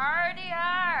 Hardy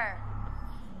har.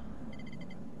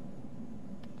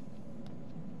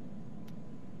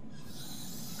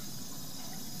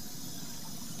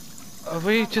 Are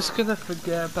we just gonna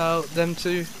forget about them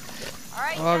two?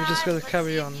 Alright, or are we just gonna let's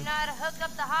carry see if on? you know how to hook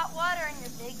up the hot water in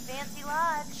your big fancy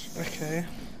lodge. Okay.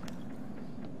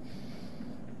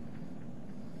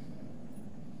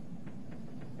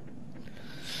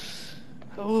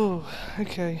 Oh,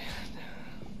 okay.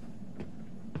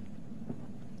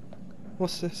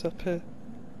 What's this up here?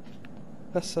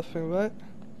 That's something, right?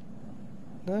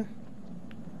 No?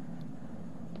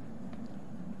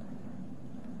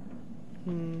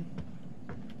 Hmm.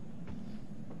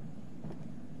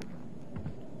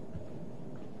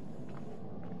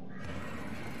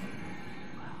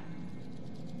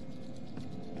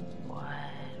 What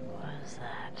was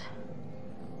that?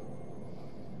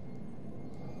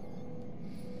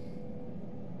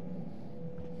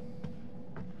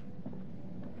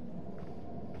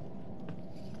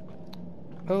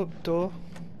 Oh, door.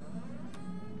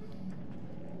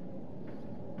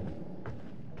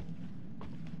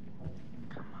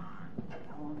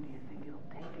 How long do you think it'll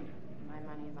take? My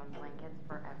money's on blankets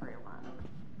for everyone.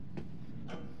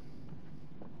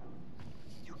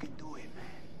 You can do it,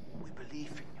 man. We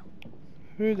believe in you.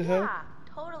 Who the hell? Yeah,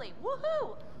 totally.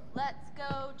 Woohoo! Let's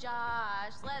go,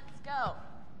 Josh. Let's go.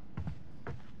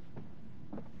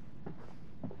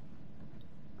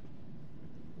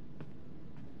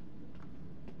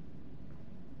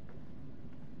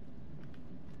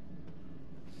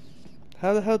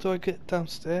 How the hell do I get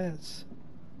downstairs?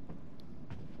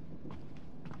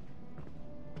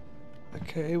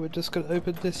 Okay, we're just gonna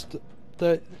open this.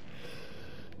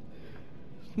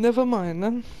 Never mind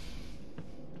then.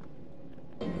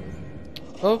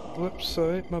 Oh, whoops,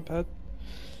 sorry, my bad.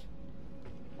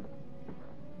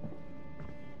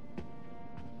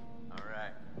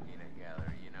 Alright, peanut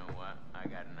gallery, you know what? I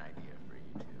got an idea for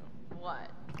you two.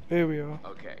 What? Here we are.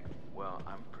 Okay, well,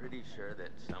 I'm pretty sure that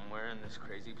somewhere in this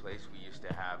crazy place we used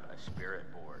to have a spirit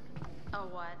board. Oh,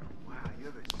 what? Wow, you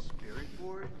have a spirit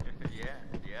board?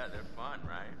 yeah, they're fun,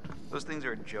 right? Those things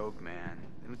are a joke, man.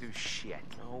 They don't do shit.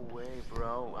 No way,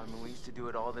 bro. I mean, we used to do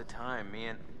it all the time. Me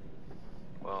and...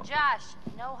 Well... Josh,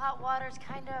 no hot water's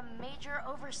kind of a major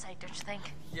oversight, don't you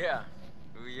think? Yeah.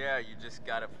 Ooh, yeah, you just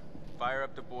gotta fire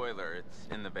up the boiler. It's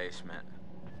in the basement.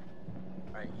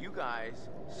 Alright, you guys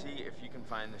see if you can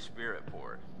find the spirit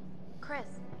board. Chris,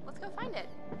 let's go find it.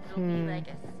 It'll be like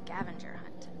a scavenger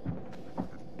hunt.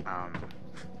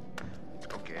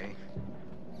 Okay.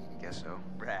 Guess so.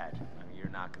 Brad, you're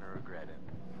not gonna regret it.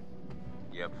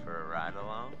 You up for a ride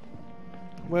along?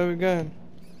 Where are we going?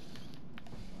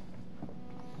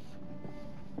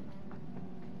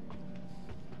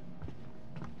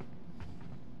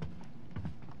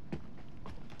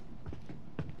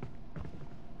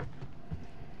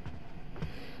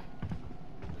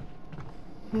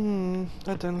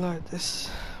 I don't like this.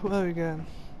 Where are we going?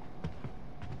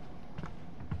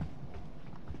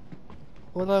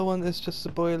 All I want is just a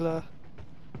boiler.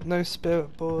 No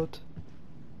spirit board.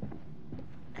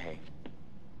 Hey,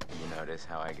 you notice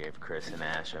how I gave Chris and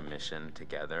Ash a mission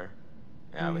together?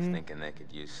 Yeah, I was thinking they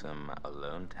could use some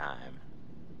alone time.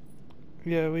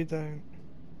 Yeah, we don't.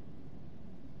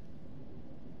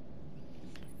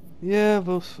 Yeah,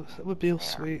 it would be all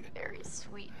sweet. Very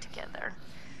sweet together.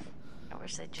 I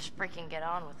wish they'd just freaking get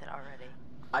on with it already.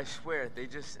 I swear, they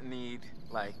just need,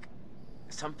 like,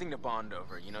 something to bond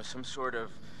over, you know, some sort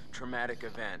of traumatic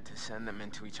event to send them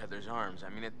into each other's arms. I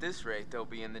mean, at this rate, they'll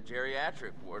be in the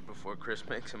geriatric ward before Chris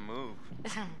makes a move.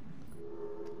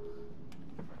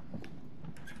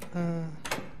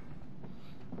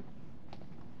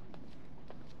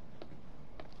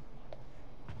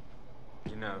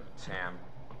 You know, Sam.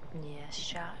 Yes,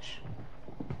 Josh?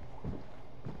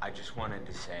 I just wanted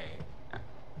to say...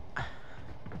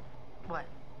 What?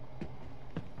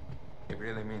 It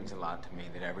really means a lot to me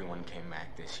that everyone came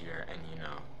back this year, and you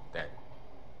know, that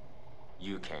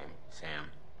you came, Sam.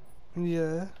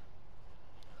 Yeah.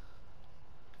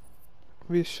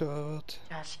 We should.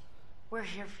 Josh, we're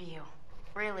here for you.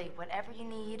 Really, whatever you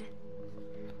need,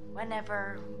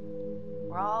 whenever,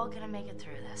 we're all gonna make it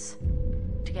through this.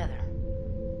 Together.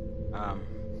 I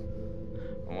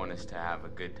want us to have a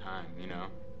good time, you know?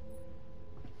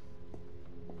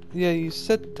 Yeah, you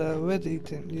said that already,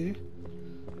 didn't you?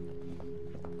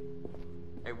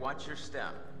 Hey, watch your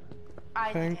step.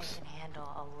 I think Thanks. I can handle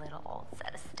a little old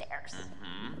set of stairs.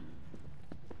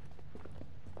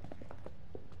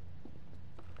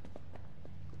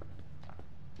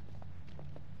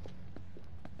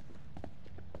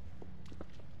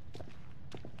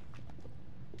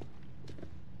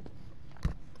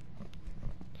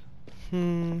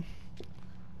 Mm-hmm.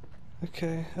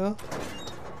 Okay, oh.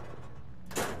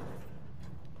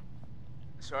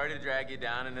 Sorry to drag you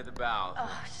down into the bowels.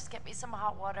 Oh, just get me some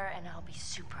hot water and I'll be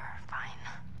super fine.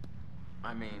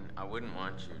 I mean, I wouldn't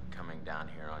want you coming down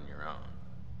here on your own,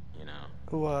 you know?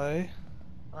 Why?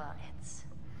 Well, it's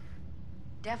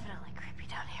definitely creepy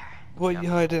down here. What are you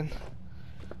hiding?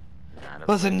 Not a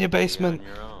What's in place your to be basement? on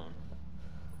your own.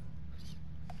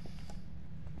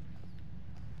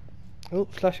 Oh,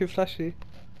 flashy, flashy.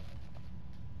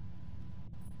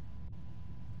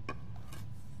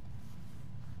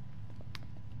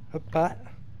 A bat?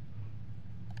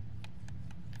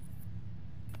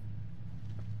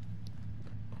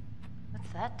 What's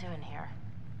that doing here?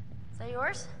 Is that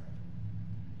yours?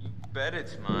 You bet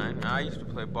it's mine. I used to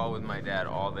play ball with my dad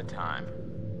all the time.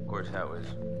 Of course, that was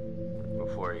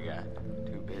before he got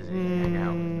too busy to hang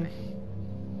out with me.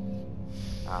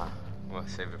 We'll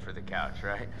save it for the couch,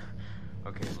 right?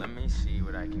 Okay, let me see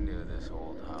what I can do with this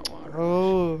old hot water.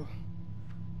 Oh.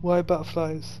 Why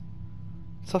butterflies?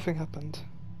 Something happened.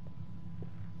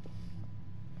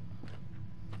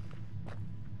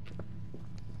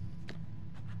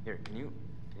 Here, can you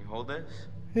hold this?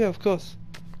 Yeah, of course.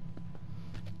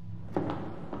 What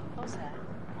was that?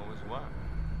 What was what?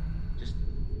 Just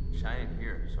shine it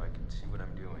here so I can see what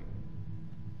I'm doing.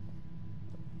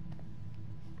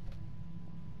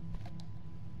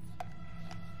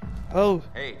 Oh,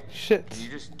 Hey, shit. can you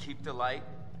just keep the light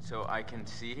so I can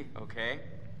see, okay?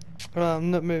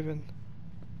 I'm not moving.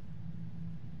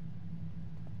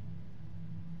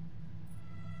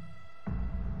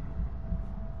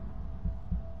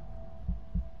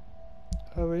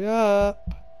 Hurry up.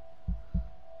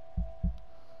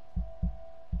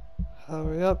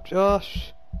 Hurry up,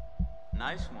 Josh.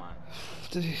 Nice one.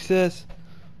 He says.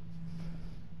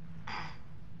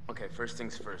 Okay, first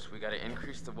things first. We gotta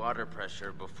increase the water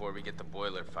pressure before we get the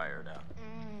boiler fired up.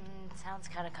 Sounds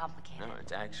kind of complicated. No,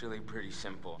 it's actually pretty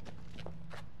simple.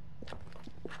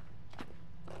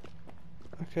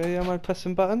 Okay, am I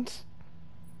pressing buttons?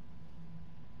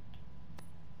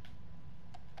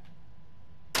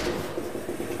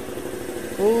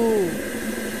 Oh.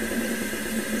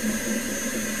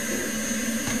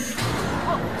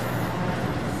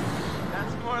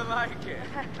 That's more like it.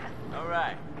 All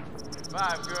right.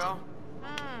 5, girl.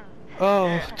 Oh,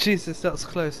 Yeah. Jesus, that was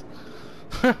close.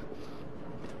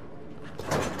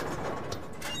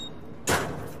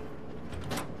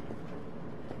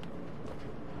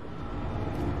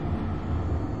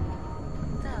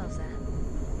 What the hell is that?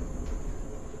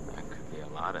 That could be a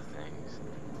lot of things.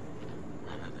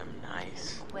 None of them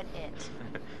nice. Quit it.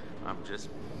 I'm just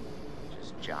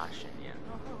joshing you.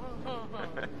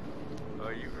 Oh,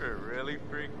 you were really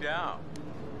freaked out.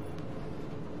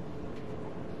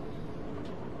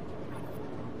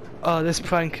 Oh, let's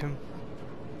prank him.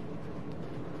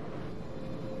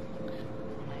 Oh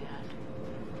my god.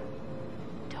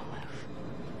 Don't move.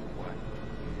 What?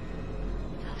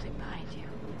 Nothing behind you.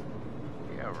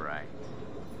 Yeah, right.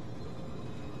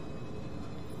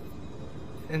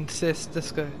 Insist,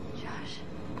 let's go. Josh.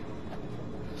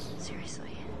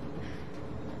 Seriously.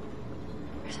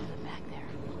 There's something back there.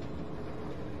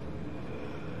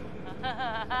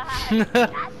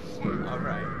 All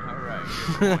right.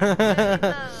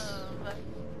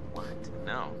 What?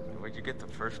 No. Where'd you get the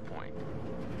first point?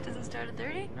 Doesn't start at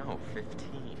 30? No,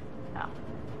 15. Oh.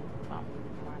 Well,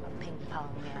 more of a ping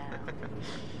pong, yeah.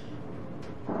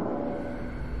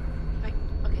 Wait,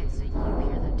 okay, so you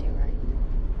hear that too, right?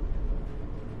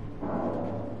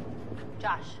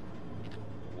 Josh.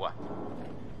 What?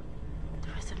 The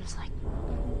resident's like...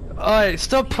 Alright,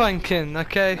 stop pranking,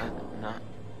 okay?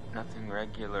 Nothing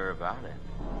regular about it.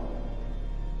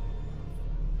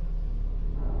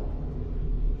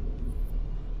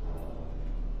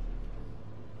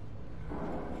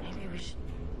 Maybe we should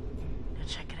go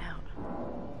check it out.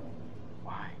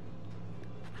 Why?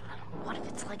 I don't know, what if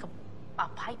it's like a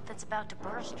pipe that's about to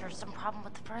burst or some problem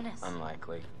with the furnace?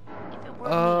 Unlikely. If it were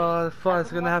Oh, me, the fire's I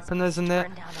would gonna want happen, this isn't to it?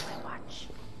 burn down on my watch.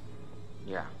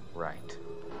 Yeah, right.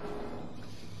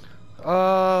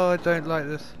 Oh, I don't like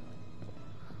this.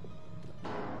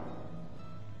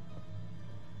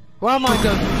 Where am I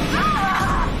going?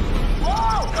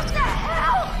 Oh, what the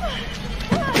hell?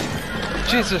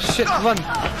 Jesus, shit, run!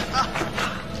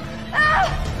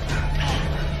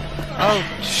 Oh,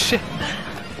 shit!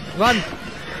 Run!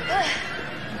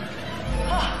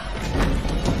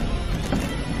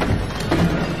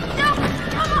 No,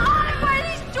 come on! Why are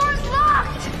these doors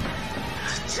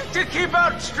locked? To keep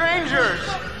out strangers!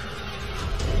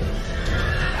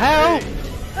 Help!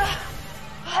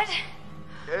 What?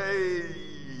 Hey!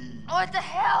 What the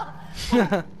hell?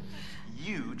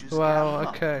 You just Well,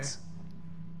 got okay. mugged.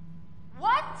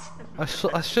 What? I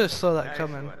should have saw that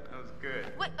coming. That was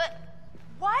good. Wait,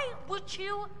 why would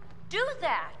you do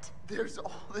that? There's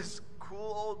all this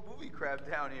cool old movie crap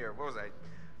down here. What was I?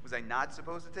 Was I not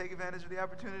supposed to take advantage of the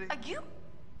opportunity?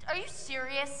 Are you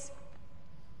serious?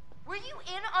 Were you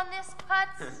in on this,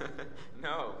 Putz?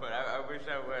 No, but I wish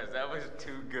I was. That was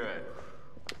too good.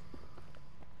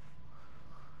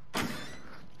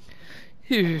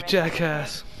 You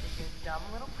jackass. Your dumb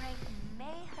little prank may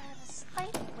have a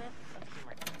slight whiff of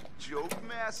humor. Joke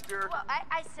master. Well,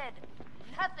 I said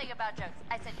nothing about jokes.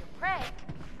 I said your prank,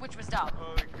 which was dumb.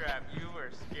 Holy crap, you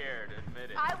were scared,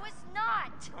 admit it. I was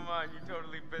not. Come on, you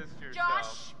totally pissed yourself.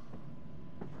 Josh.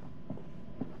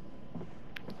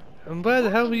 And where the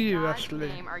hell were you, What Ashley?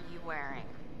 name are you wearing?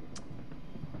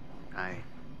 I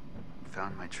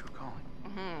found my true calling.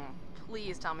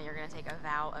 Please tell me you're gonna take a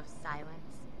vow of silence.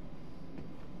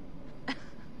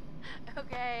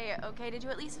 Okay. Did you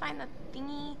at least find the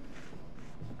thingy?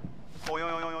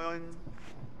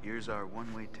 Here's our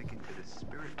one-way ticket to the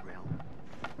spirit realm.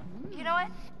 You know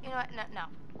what? No.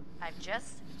 I've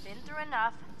just been through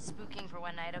enough spooking for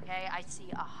one night, okay? I see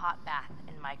a hot bath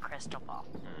in my crystal ball.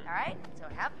 All right? So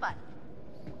have fun.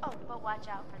 Oh, but watch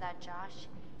out for that Josh.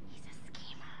 He's a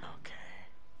schemer.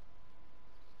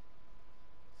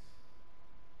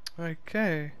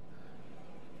 Okay.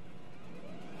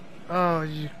 Oh,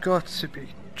 you got to be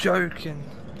joking.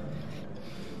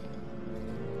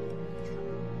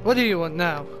 What do you want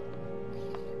now?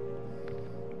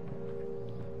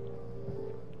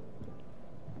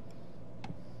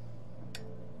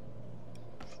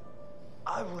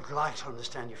 I would like to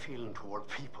understand your feeling toward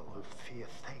people who fear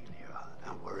failure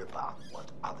and worry about what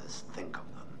others think of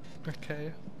them.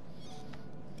 Okay.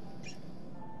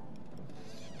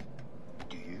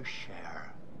 Do you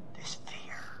share this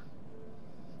fear?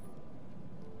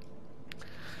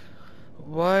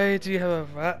 Why do you have a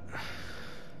rat?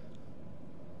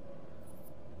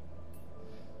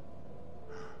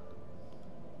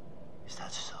 Is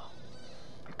that so?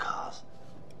 Because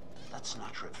that's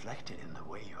not reflected in the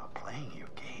way you are playing your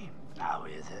game, now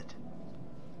is it?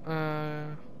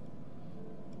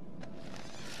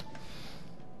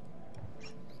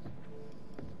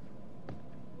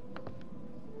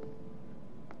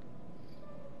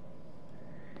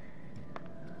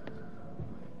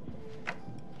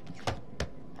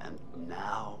 And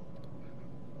now,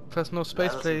 Personal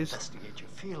space, let us please. investigate your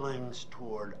feelings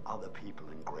toward other people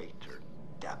in greater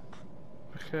depth.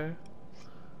 Okay.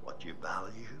 What you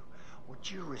value,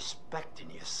 what you respect in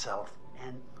yourself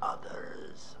and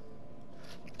others.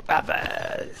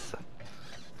 Others.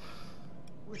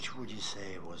 Which would you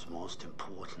say was most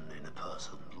important in a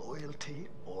person, loyalty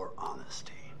or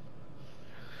honesty?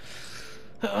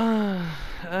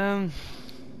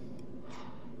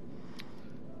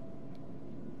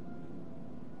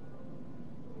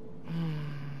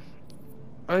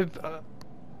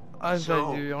 I So,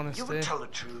 value honesty. you would tell the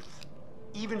truth,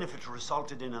 even if it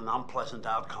resulted in an unpleasant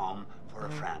outcome for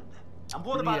a friend. And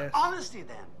what about Yes. honesty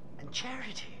then? And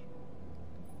charity?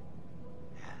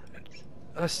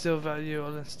 I still value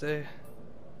honesty.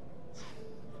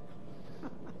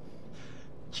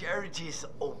 Charity is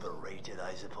overrated,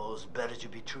 I suppose. Better to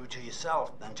be true to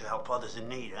yourself than to help others in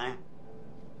need, eh?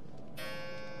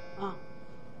 Well,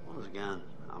 once again,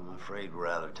 I'm afraid we're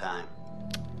out of time.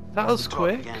 That was We'll talk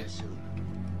quick. again soon.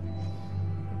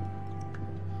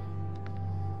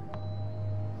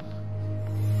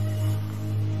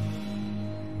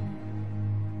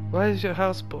 Why is your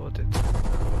house boarded?